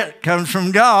you get comes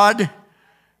from God.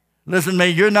 Listen to me,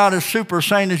 you're not as super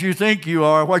saint as you think you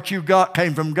are. What you got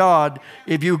came from God,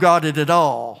 if you got it at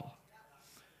all.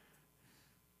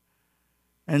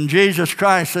 And Jesus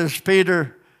Christ says,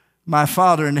 Peter, my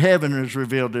Father in heaven has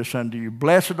revealed this unto you.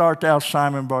 Blessed art thou,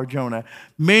 Simon Bar-Jonah,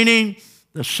 meaning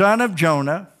the son of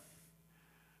Jonah,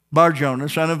 Bar-Jonah,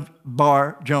 son of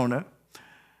Bar-Jonah.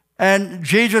 And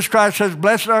Jesus Christ says,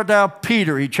 blessed art thou,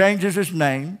 Peter. He changes his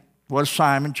name, was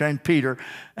Simon, changed Peter.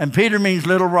 And Peter means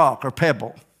little rock or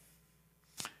pebble.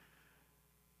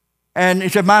 And he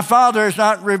said, my Father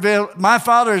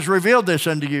has revealed this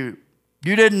unto you.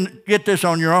 You didn't get this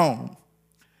on your own.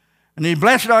 And he,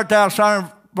 blessed art thou,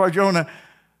 Simon Bar-Jonah,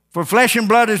 for flesh and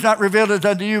blood is not revealed it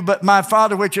unto you, but my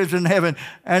Father which is in heaven.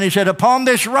 And he said, upon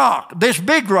this rock, this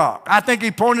big rock, I think he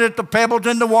pointed at the pebbles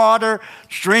in the water,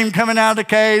 stream coming out of the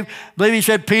cave. I believe he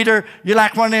said, Peter, you're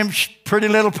like one of them pretty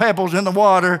little pebbles in the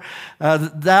water.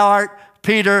 Thou art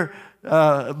Peter,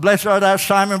 blessed art thou,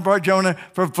 Simon Bar-Jonah,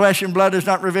 for flesh and blood is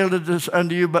not revealed it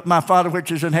unto you, but my Father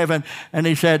which is in heaven. And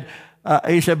he said,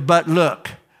 but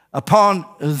look, upon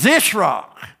this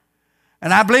rock,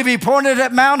 and I believe he pointed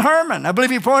at Mount Hermon. I believe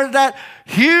he pointed at that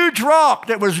huge rock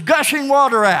that was gushing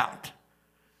water out.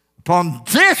 Upon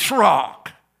this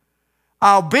rock,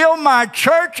 I'll build my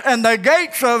church, and the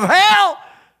gates of hell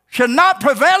shall not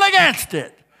prevail against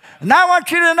it. And I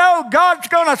want you to know God's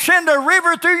going to send a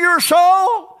river through your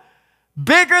soul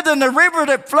bigger than the river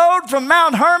that flowed from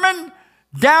Mount Hermon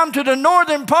down to the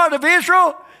northern part of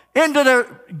Israel, into the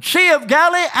Sea of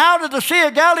Galilee, out of the Sea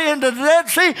of Galilee into the Dead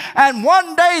Sea, and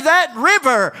one day that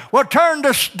river will turn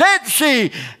the Dead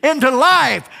Sea into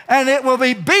life, and it will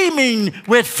be beaming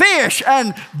with fish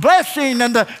and blessing,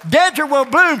 and the desert will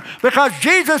bloom, because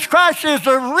Jesus Christ is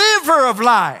the river of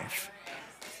life.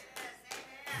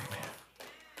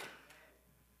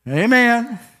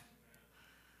 Amen.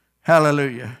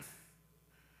 Hallelujah.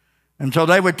 And so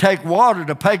they would take water,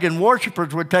 the pagan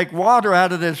worshipers would take water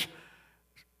out of this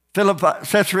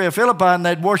Caesarea Philippi, and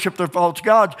they'd worship their false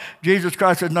gods. Jesus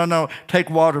Christ said, no, take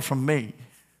water from me,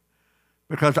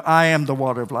 because I am the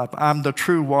water of life. I'm the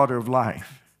true water of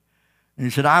life. And he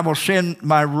said, I will send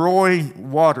my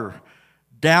roaring water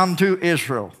down to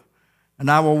Israel,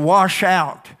 and I will wash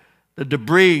out the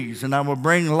debris, and I will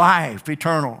bring life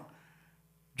eternal.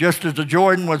 Just as the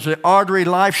Jordan was the artery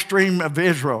life stream of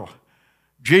Israel,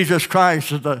 Jesus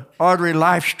Christ is the artery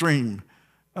life stream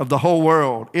of the whole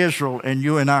world, Israel and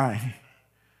you and I.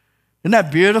 Isn't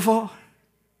that beautiful?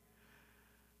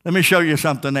 Let me show you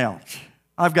something else.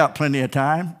 I've got plenty of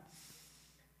time.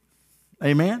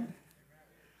 Amen?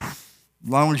 As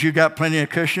long as you got plenty of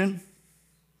cushion.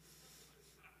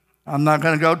 I'm not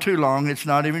going to go too long. It's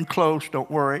not even close.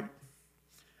 Don't worry.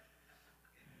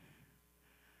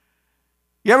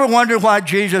 You ever wonder why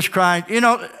Jesus Christ,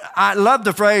 I love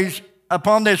the phrase,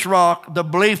 upon this rock, the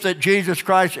belief that Jesus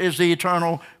Christ is the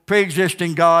eternal,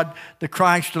 pre-existing God, the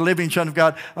Christ, the living Son of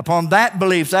God. Upon that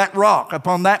belief, that rock,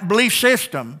 upon that belief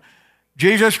system,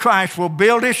 Jesus Christ will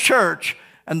build his church,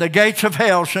 and the gates of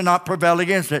hell shall not prevail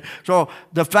against it. So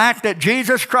the fact that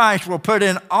Jesus Christ will put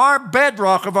in our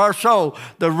bedrock of our soul,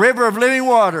 the river of living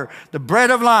water, the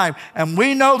bread of life, and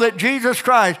we know that Jesus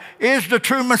Christ is the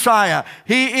true Messiah.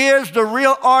 He is the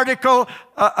real article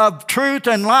of truth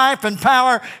and life and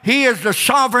power. He is the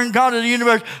sovereign God of the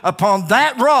universe. Upon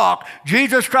that rock,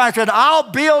 Jesus Christ said,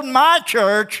 I'll build my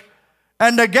church,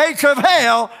 and the gates of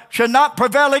hell should not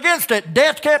prevail against it.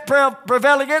 Death can't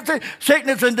prevail against it.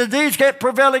 Sickness and disease can't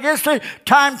prevail against it.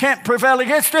 Time can't prevail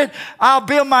against it. I'll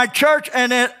build my church,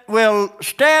 and it will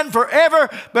stand forever,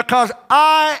 because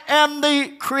I am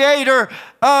the creator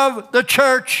of the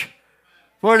church,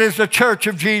 for it is the church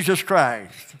of Jesus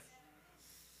Christ.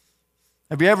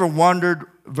 Have you ever wondered,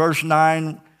 verse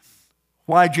 9,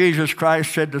 why Jesus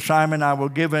Christ said to Simon, I will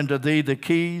give unto thee the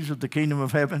keys of the kingdom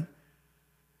of heaven?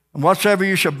 And whatsoever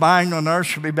you shall bind on earth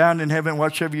shall be bound in heaven.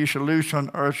 Whatsoever you shall loose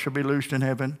on earth shall be loosed in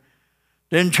heaven.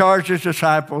 Then charged his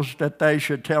disciples that they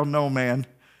should tell no man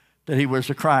that he was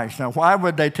the Christ. Now, why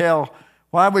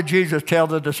would Jesus tell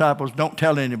the disciples, don't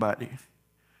tell anybody?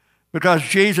 Because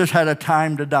Jesus had a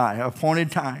time to die, an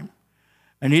appointed time.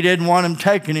 And he didn't want them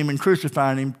taking him and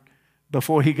crucifying him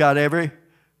before he got every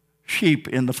sheep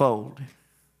in the fold.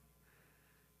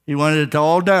 He wanted it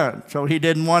all done, so he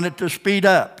didn't want it to speed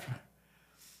up.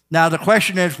 Now, the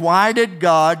question is, why did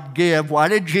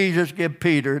Jesus give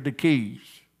Peter the keys?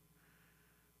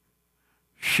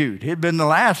 Shoot, he'd been the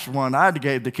last one I'd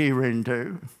gave the key ring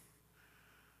to.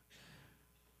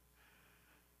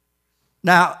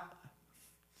 Now,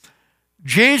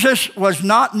 Jesus was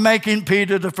not making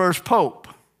Peter the first pope.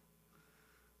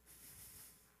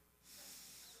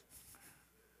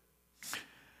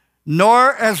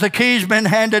 Nor has the keys been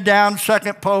handed down,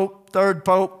 second pope, third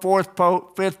pope, fourth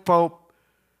pope, fifth pope.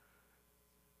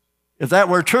 If that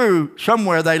were true,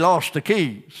 somewhere they lost the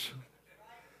keys.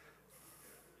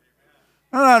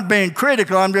 I'm not being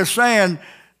critical. I'm just saying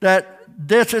that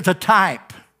this is a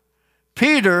type.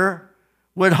 Peter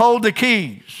would hold the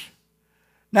keys.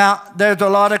 Now, there's a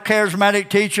lot of charismatic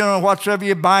teaching on whatsoever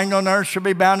you bind on earth shall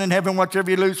be bound in heaven.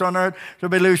 Whatsoever you loose on earth shall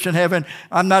be loosed in heaven.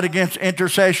 I'm not against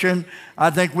intercession. I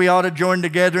think we ought to join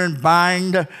together and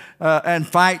bind and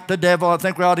fight the devil. I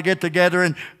think we ought to get together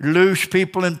and loose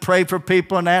people and pray for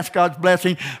people and ask God's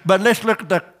blessing. But let's look at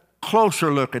the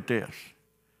closer look at this.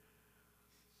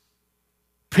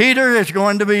 Peter is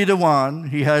going to be the one.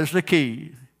 He has the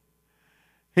key.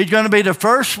 He's going to be the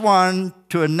first one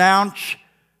to announce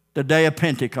the day of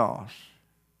Pentecost.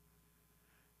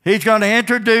 He's going to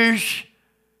introduce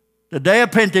the day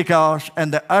of Pentecost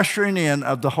and the ushering in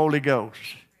of the Holy Ghost,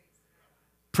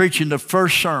 preaching the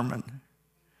first sermon.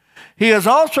 He is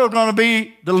also going to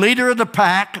be the leader of the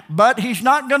pack, but he's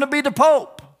not going to be the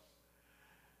Pope.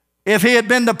 If he had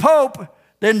been the Pope,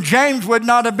 then James would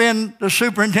not have been the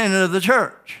superintendent of the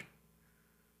church.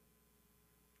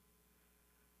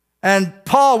 And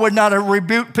Paul would not have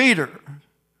rebuked Peter.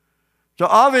 So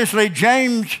obviously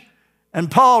James and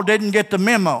Paul didn't get the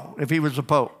memo if he was the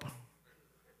Pope.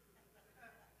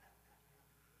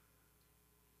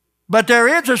 But there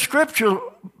is a scriptural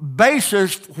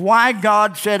basis why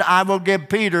God said, I will give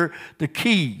Peter the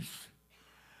keys.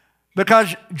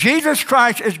 Because Jesus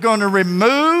Christ is going to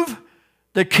remove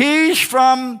the keys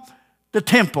from the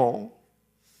temple.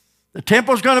 The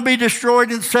temple is going to be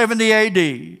destroyed in 70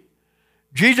 AD.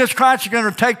 Jesus Christ is going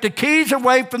to take the keys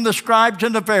away from the scribes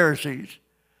and the Pharisees,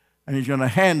 and he's going to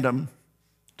hand them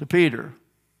to Peter.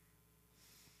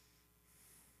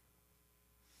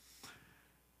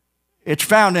 It's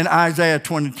found in Isaiah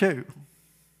 22.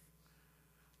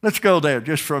 Let's go there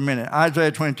just for a minute.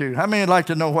 Isaiah 22. How many would like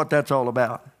to know what that's all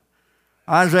about?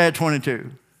 Isaiah 22.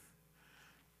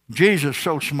 Jesus,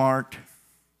 so smart.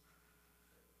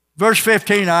 Verse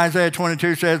 15, Isaiah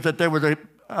 22 says that there was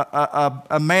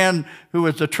a man who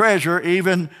was the treasurer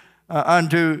even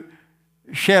unto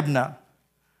Shebna.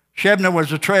 Shebna was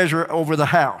the treasurer over the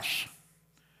house.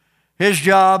 His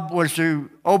job was to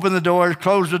open the doors,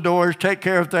 close the doors, take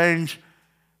care of things.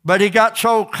 But he got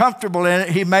so comfortable in it,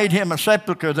 he made him a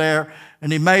sepulcher there,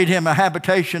 and he made him a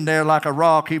habitation there like a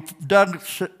rock. He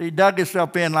dug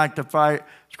himself in like the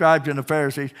scribes and the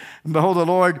Pharisees. And behold, the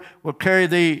Lord will carry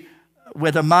thee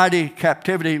with a mighty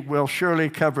captivity, will surely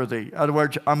cover thee. In other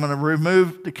words, I'm going to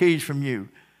remove the keys from you.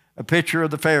 A picture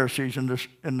of the Pharisees and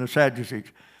the Sadducees.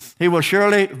 He will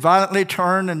surely violently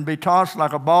turn and be tossed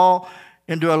like a ball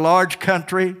into a large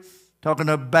country, talking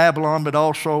of Babylon, but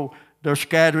also their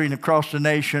scattering across the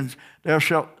nations.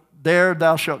 There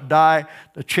thou shalt die.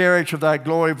 The chariots of thy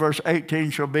glory, verse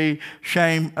 18, shall be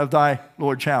shame of thy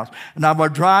Lord's house. And I will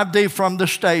drive thee from the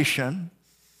station,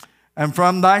 and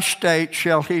from thy state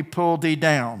shall he pull thee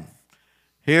down.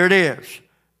 Here it is.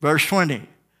 Verse 20.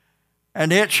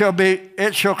 And it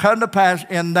shall come to pass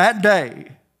in that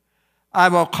day, I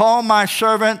will call my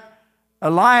servant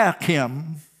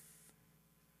Eliakim,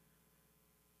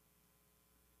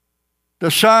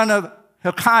 the son of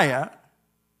Hilkiah,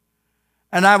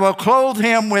 and I will clothe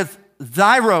him with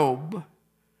thy robe,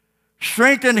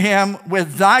 strengthen him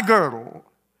with thy girdle.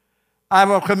 I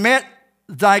will commit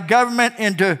thy government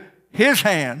into his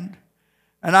hand,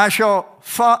 and I shall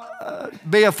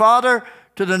be a father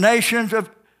to the nations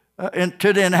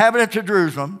to the inhabitants of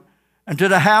Jerusalem, and to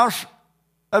the house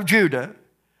of Judah.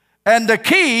 And the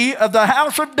key of the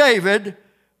house of David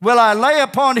will I lay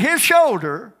upon his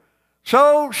shoulder,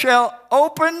 so shall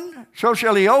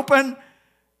he open,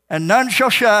 and none shall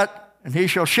shut, and he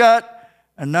shall shut,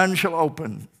 and none shall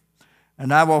open.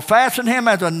 And I will fasten him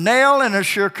as a nail in a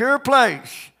secure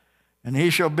place, and he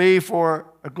shall be for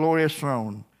a glorious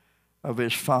throne of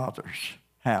his father's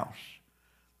house.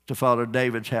 To Father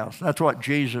David's house. That's what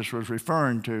Jesus was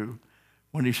referring to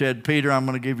when he said, Peter, I'm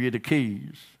going to give you the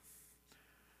keys.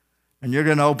 And you're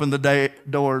going to open the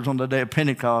doors on the day of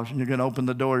Pentecost, and you're going to open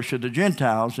the doors to the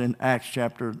Gentiles in Acts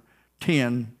chapter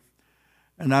 10.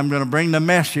 And I'm going to bring the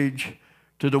message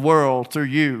to the world through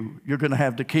you. You're going to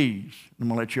have the keys. I'm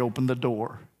going to let you open the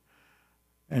door.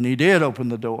 And he did open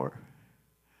the door.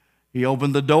 He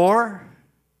opened the door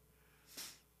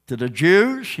to the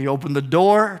Jews. He opened the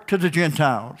door to the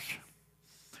Gentiles.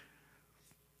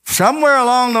 Somewhere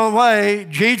along the way,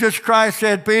 Jesus Christ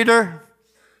said, Peter,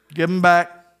 give him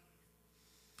back.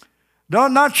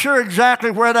 I'm not sure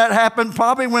exactly where that happened.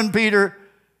 Probably when Peter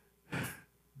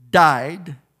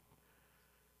died.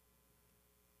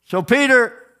 So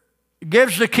Peter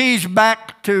gives the keys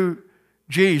back to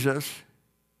Jesus.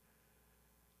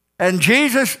 And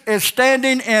Jesus is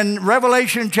standing in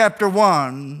Revelation chapter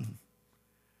 1.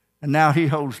 And now he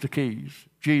holds the keys.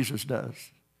 Jesus does.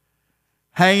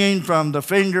 Hanging from the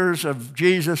fingers of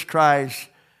Jesus Christ,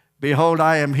 behold,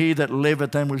 I am he that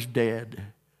liveth and was dead.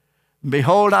 And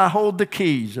behold, I hold the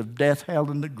keys of death, hell,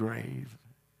 and the grave.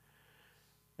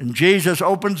 And Jesus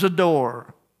opens the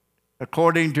door.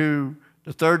 According to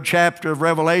the 3rd chapter of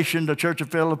Revelation, the church of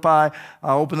Philippi, I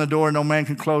open the door, no man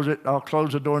can close it. I'll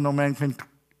close the door, no man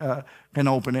can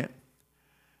open it.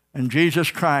 And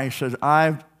Jesus Christ says,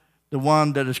 I've the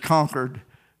one that has conquered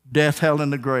death, hell,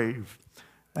 and the grave.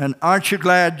 And aren't you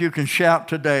glad you can shout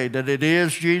today that it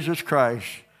is Jesus Christ?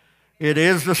 It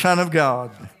is the Son of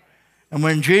God. And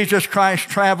when Jesus Christ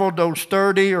traveled those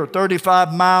 30 or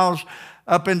 35 miles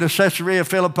up into Caesarea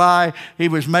Philippi, he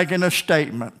was making a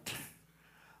statement.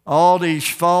 All these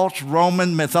false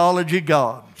Roman mythology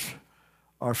gods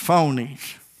are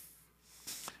phonies.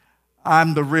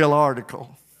 I'm the real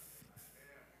article.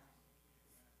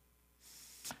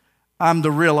 I'm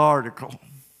the real article.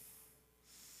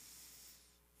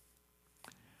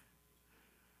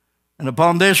 And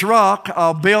upon this rock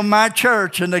I'll build my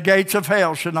church, and the gates of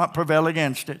hell shall not prevail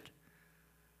against it.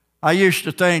 I used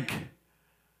to think,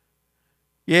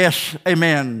 yes,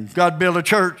 amen, God built a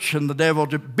church, and the devil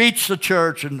beats the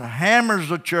church and hammers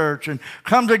the church and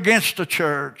comes against the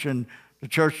church, and the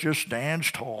church just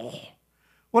stands tall.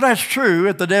 Well, that's true.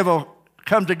 If the devil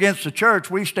comes against the church,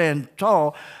 we stand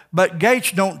tall. But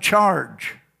gates don't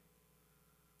charge.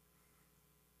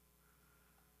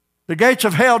 The gates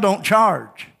of hell don't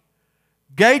charge.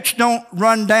 Gates don't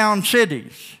run down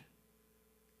cities.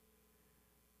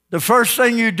 The first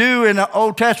thing you do in the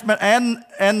Old Testament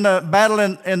and the battle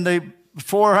in the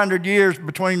 400 years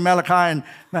between Malachi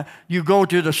and you go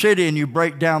to the city and you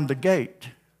break down the gate.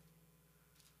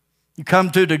 You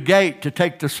come through the gate to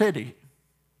take the city.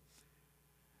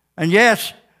 And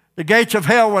yes, the gates of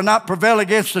hell will not prevail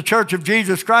against the church of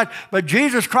Jesus Christ. But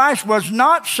Jesus Christ was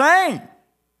not saying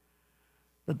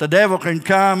that the devil can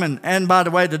come, and by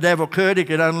the way, the devil could. He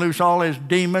could unloose all his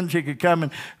demons. He could come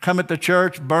at the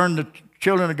church, burn the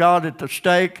children of God at the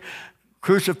stake,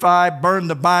 crucify, burn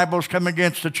the Bibles, come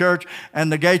against the church,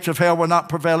 and the gates of hell will not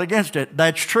prevail against it.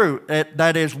 That's true.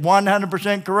 That is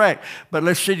 100% correct. But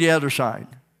let's see the other side.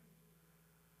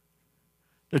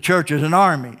 The church is an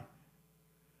army.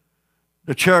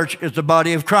 The church is the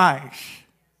body of Christ.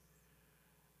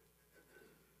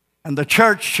 And the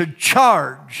church should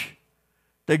charge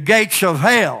the gates of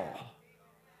hell.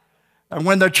 And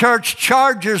when the church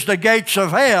charges the gates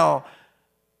of hell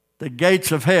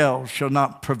shall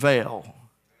not prevail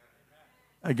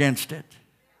against it.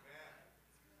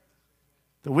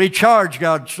 So we charge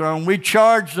God's throne. We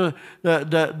charge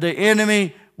the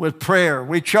enemy with prayer.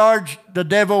 We charge the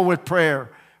devil with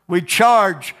prayer. We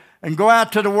charge and go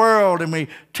out to the world and we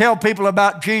tell people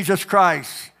about Jesus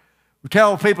Christ. We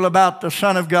tell people about the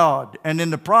Son of God. And in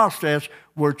the process,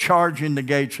 we're charging the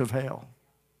gates of hell.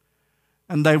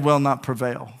 and they will not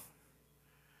prevail.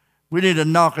 We need to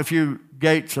knock a few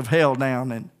gates of hell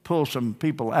down and pull some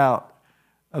people out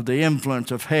of the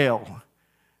influence of hell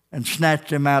and snatch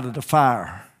them out of the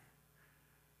fire.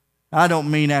 I don't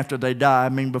mean after they die, I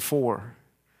mean before.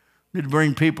 We need to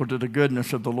bring people to the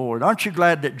goodness of the Lord. Aren't you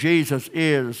glad that Jesus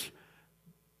is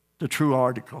the true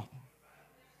article?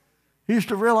 He's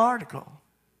the real article.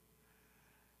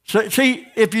 So, see,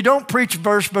 if you don't preach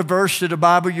verse by verse to the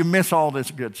Bible, you miss all this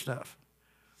good stuff.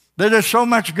 There's so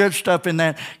much good stuff in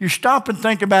that. You stop and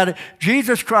think about it.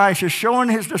 Jesus Christ is showing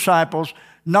his disciples,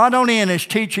 not only in his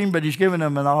teaching, but he's giving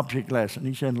them an object lesson.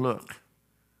 He said, look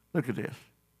at this.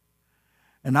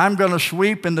 And I'm going to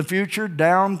sweep in the future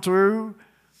down through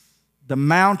the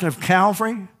Mount of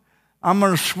Calvary. I'm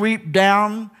going to sweep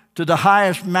down to the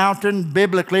highest mountain,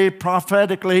 biblically,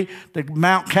 prophetically, the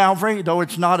Mount Calvary, though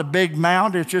it's not a big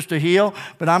mount, it's just a hill.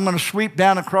 But I'm going to sweep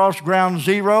down across ground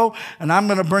zero, and I'm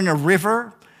going to bring a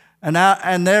river. And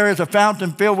there is a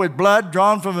fountain filled with blood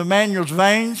drawn from Emmanuel's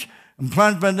veins. And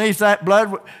plunged beneath that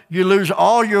blood, you lose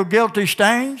all your guilty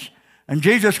stains. And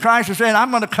Jesus Christ is saying,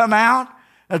 I'm going to come out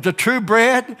as the true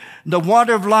bread, the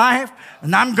water of life,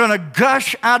 and I'm going to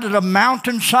gush out of the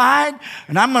mountainside,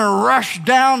 and I'm going to rush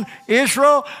down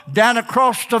Israel, down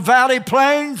across the valley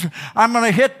plains. I'm going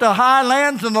to hit the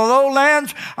highlands and the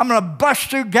lowlands. I'm going to bust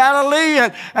through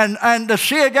Galilee and the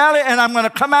Sea of Galilee, and I'm going to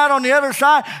come out on the other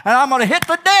side, and I'm going to hit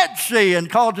the Dead Sea and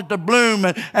cause it to bloom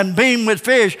and beam with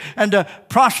fish and to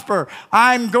prosper.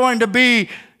 I'm going to be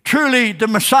truly the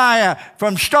Messiah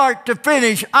from start to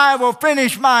finish. I will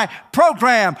finish my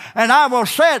program, and I will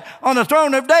sit on the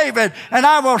throne of David, and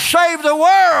I will save the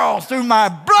world through my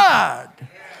blood.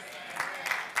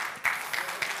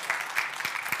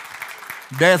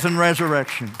 Death and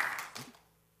resurrection.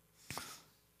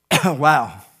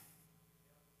 Wow.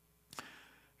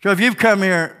 So if you've come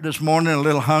here this morning a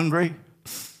little hungry,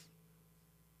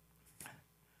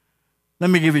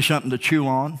 let me give you something to chew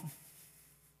on.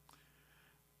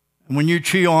 And when you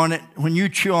chew on it,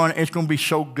 it's going to be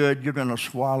so good, you're going to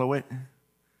swallow it.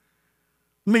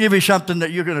 Let me give you something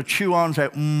that you're going to chew on and say,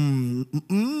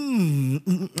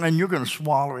 and you're going to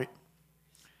swallow it.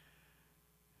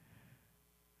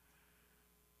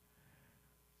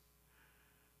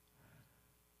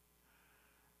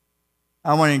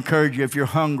 I want to encourage you, if you're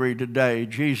hungry today,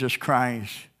 Jesus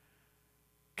Christ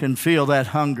can feel that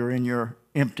hunger in your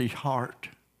empty heart.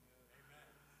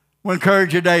 I want to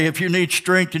encourage you today, if you need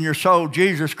strength in your soul,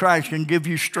 Jesus Christ can give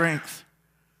you strength.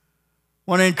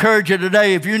 I want to encourage you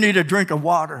today, if you need a drink of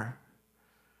water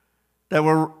that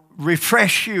will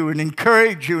refresh you and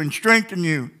encourage you and strengthen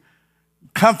you,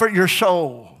 comfort your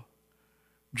soul,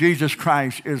 Jesus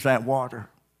Christ is that water.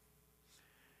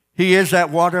 He is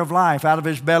that water of life. Out of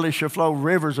his belly shall flow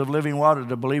rivers of living water,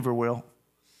 the believer will.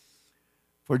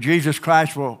 For Jesus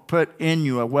Christ will put in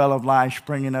you a well of life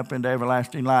springing up into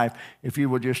everlasting life if you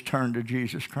will just turn to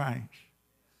Jesus Christ.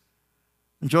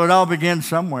 And so it all begins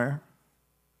somewhere.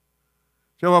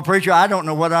 So, well, preacher, I don't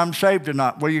know whether I'm saved or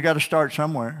not. Well, you got to start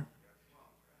somewhere.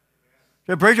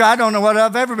 So, preacher, I don't know whether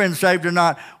I've ever been saved or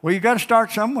not. Well, you got to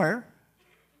start somewhere.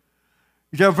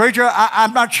 You say, preacher,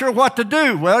 I'm not sure what to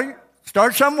do. Well,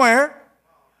 start somewhere.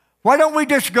 Why don't we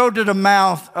just go to the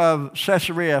mouth of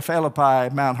Caesarea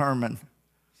Philippi, Mount Hermon?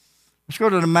 Let's go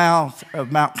to the mouth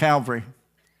of Mount Calvary.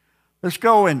 Let's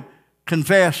go and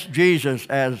confess Jesus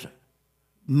as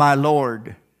my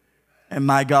Lord and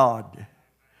my God.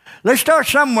 Let's start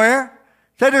somewhere.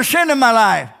 Say, there's sin in my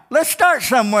life. Let's start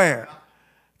somewhere.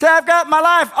 Say, I've got my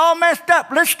life all messed up.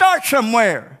 Let's start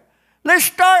somewhere. Let's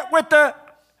start with the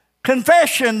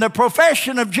confession, the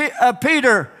profession of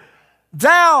Peter.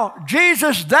 Thou,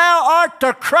 Jesus, thou art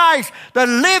the Christ, the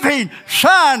living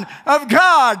Son of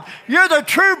God. You're the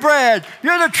true bread.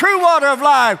 You're the true water of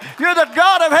life. You're the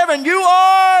God of heaven. You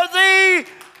are the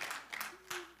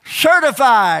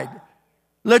certified,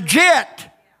 legit,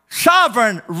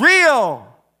 sovereign,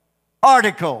 real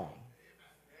article.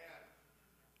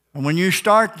 And when you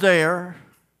start there,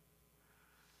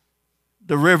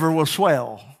 the river will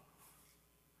swell.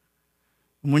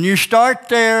 When you start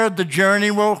there, the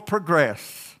journey will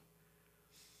progress.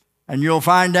 And you'll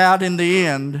find out in the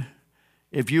end,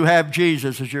 if you have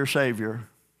Jesus as your Savior,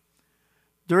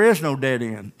 there is no dead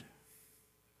end.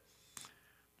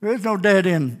 There is no dead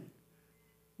end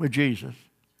with Jesus.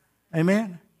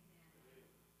 Amen?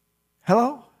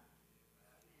 Hello?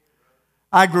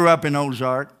 I grew up in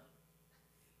Ozark,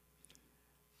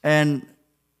 and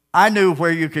I knew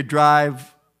where you could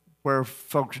drive where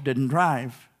folks didn't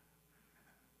drive.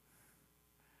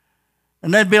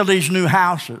 And they'd build these new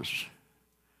houses.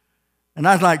 And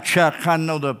I was like Chuck, I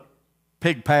know the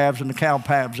pig paths and the cow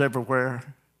paths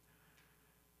everywhere.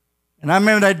 And I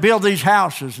remember they'd build these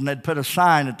houses and they'd put a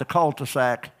sign at the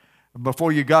cul-de-sac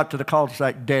before you got to the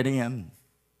cul-de-sac, dead end.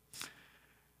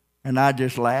 And I'd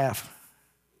just laugh.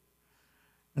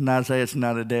 And I'd say, it's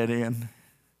not a dead end.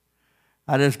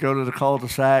 I just go to the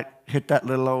cul-de-sac, hit that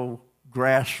little old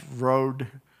grass road,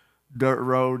 dirt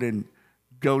road, and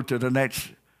go to the next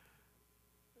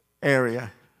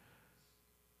area.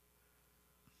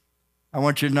 I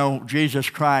want you to know Jesus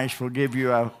Christ will give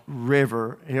you a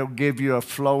river. He'll give you a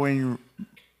flowing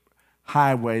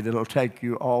highway that'll take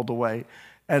you all the way.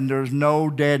 And there's no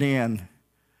dead end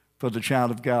for the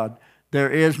child of God. There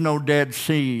is no dead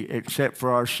sea except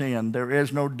for our sin. There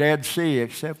is no dead sea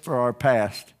except for our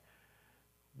past.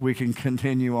 We can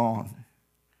continue on.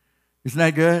 Isn't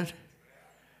that good?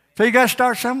 So you got to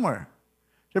start somewhere.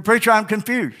 Say, preacher, I'm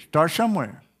confused. Start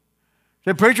somewhere.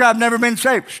 Say, preacher, I've never been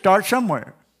saved. Start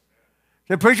somewhere.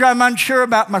 Say, preacher, I'm unsure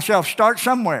about myself. Start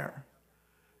somewhere.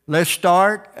 Let's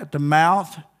start at the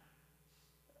mouth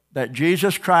that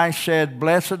Jesus Christ said,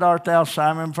 blessed art thou,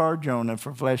 Simon Bar-Jonah,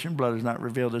 for flesh and blood has not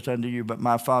revealed this unto you, but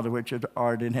my Father which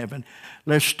art in heaven.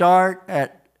 Let's start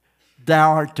at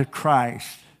thou art the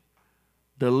Christ,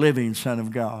 the living Son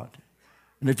of God.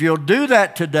 And if you'll do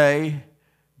that today,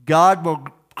 God will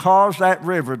cause that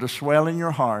river to swell in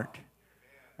your heart,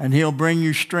 and He'll bring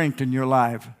you strength in your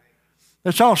life.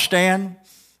 Let's all stand.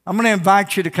 I'm going to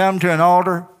invite you to come to an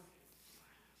altar.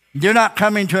 You're not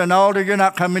coming to an altar. You're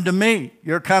not coming to me.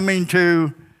 You're coming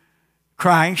to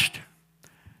Christ.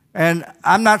 And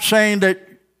I'm not saying that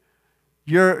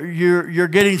you're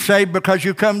getting saved because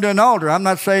you come to an altar. I'm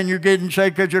not saying you're getting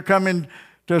saved because you're coming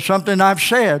to something I've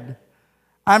said.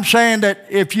 I'm saying that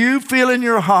if you feel in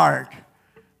your heart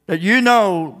that you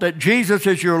know that Jesus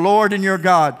is your Lord and your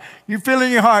God, you feel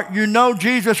in your heart, you know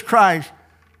Jesus Christ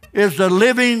is the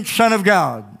living Son of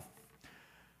God,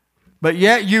 but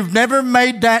yet you've never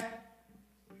made that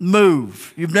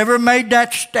move. You've never made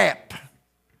that step.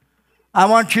 I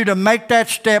want you to make that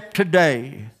step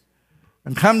today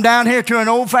and come down here to an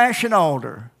old-fashioned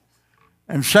altar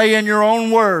and say in your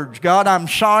own words, God, I'm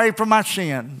sorry for my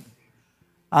sin.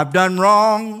 I've done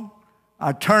wrong.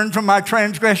 I turned from my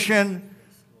transgression.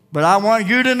 But I want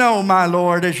you to know, my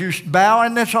Lord, as you bow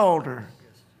in this altar,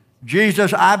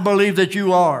 Jesus, I believe that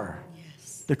you are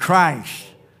the Christ,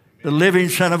 the living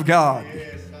Son of God,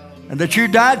 and that you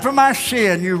died for my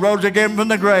sin. You rose again from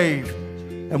the grave,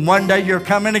 and one day you're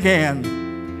coming again,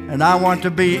 and I want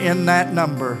to be in that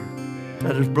number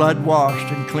that is blood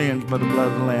washed and cleansed by the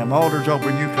blood of the Lamb. Altar's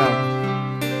open, you come.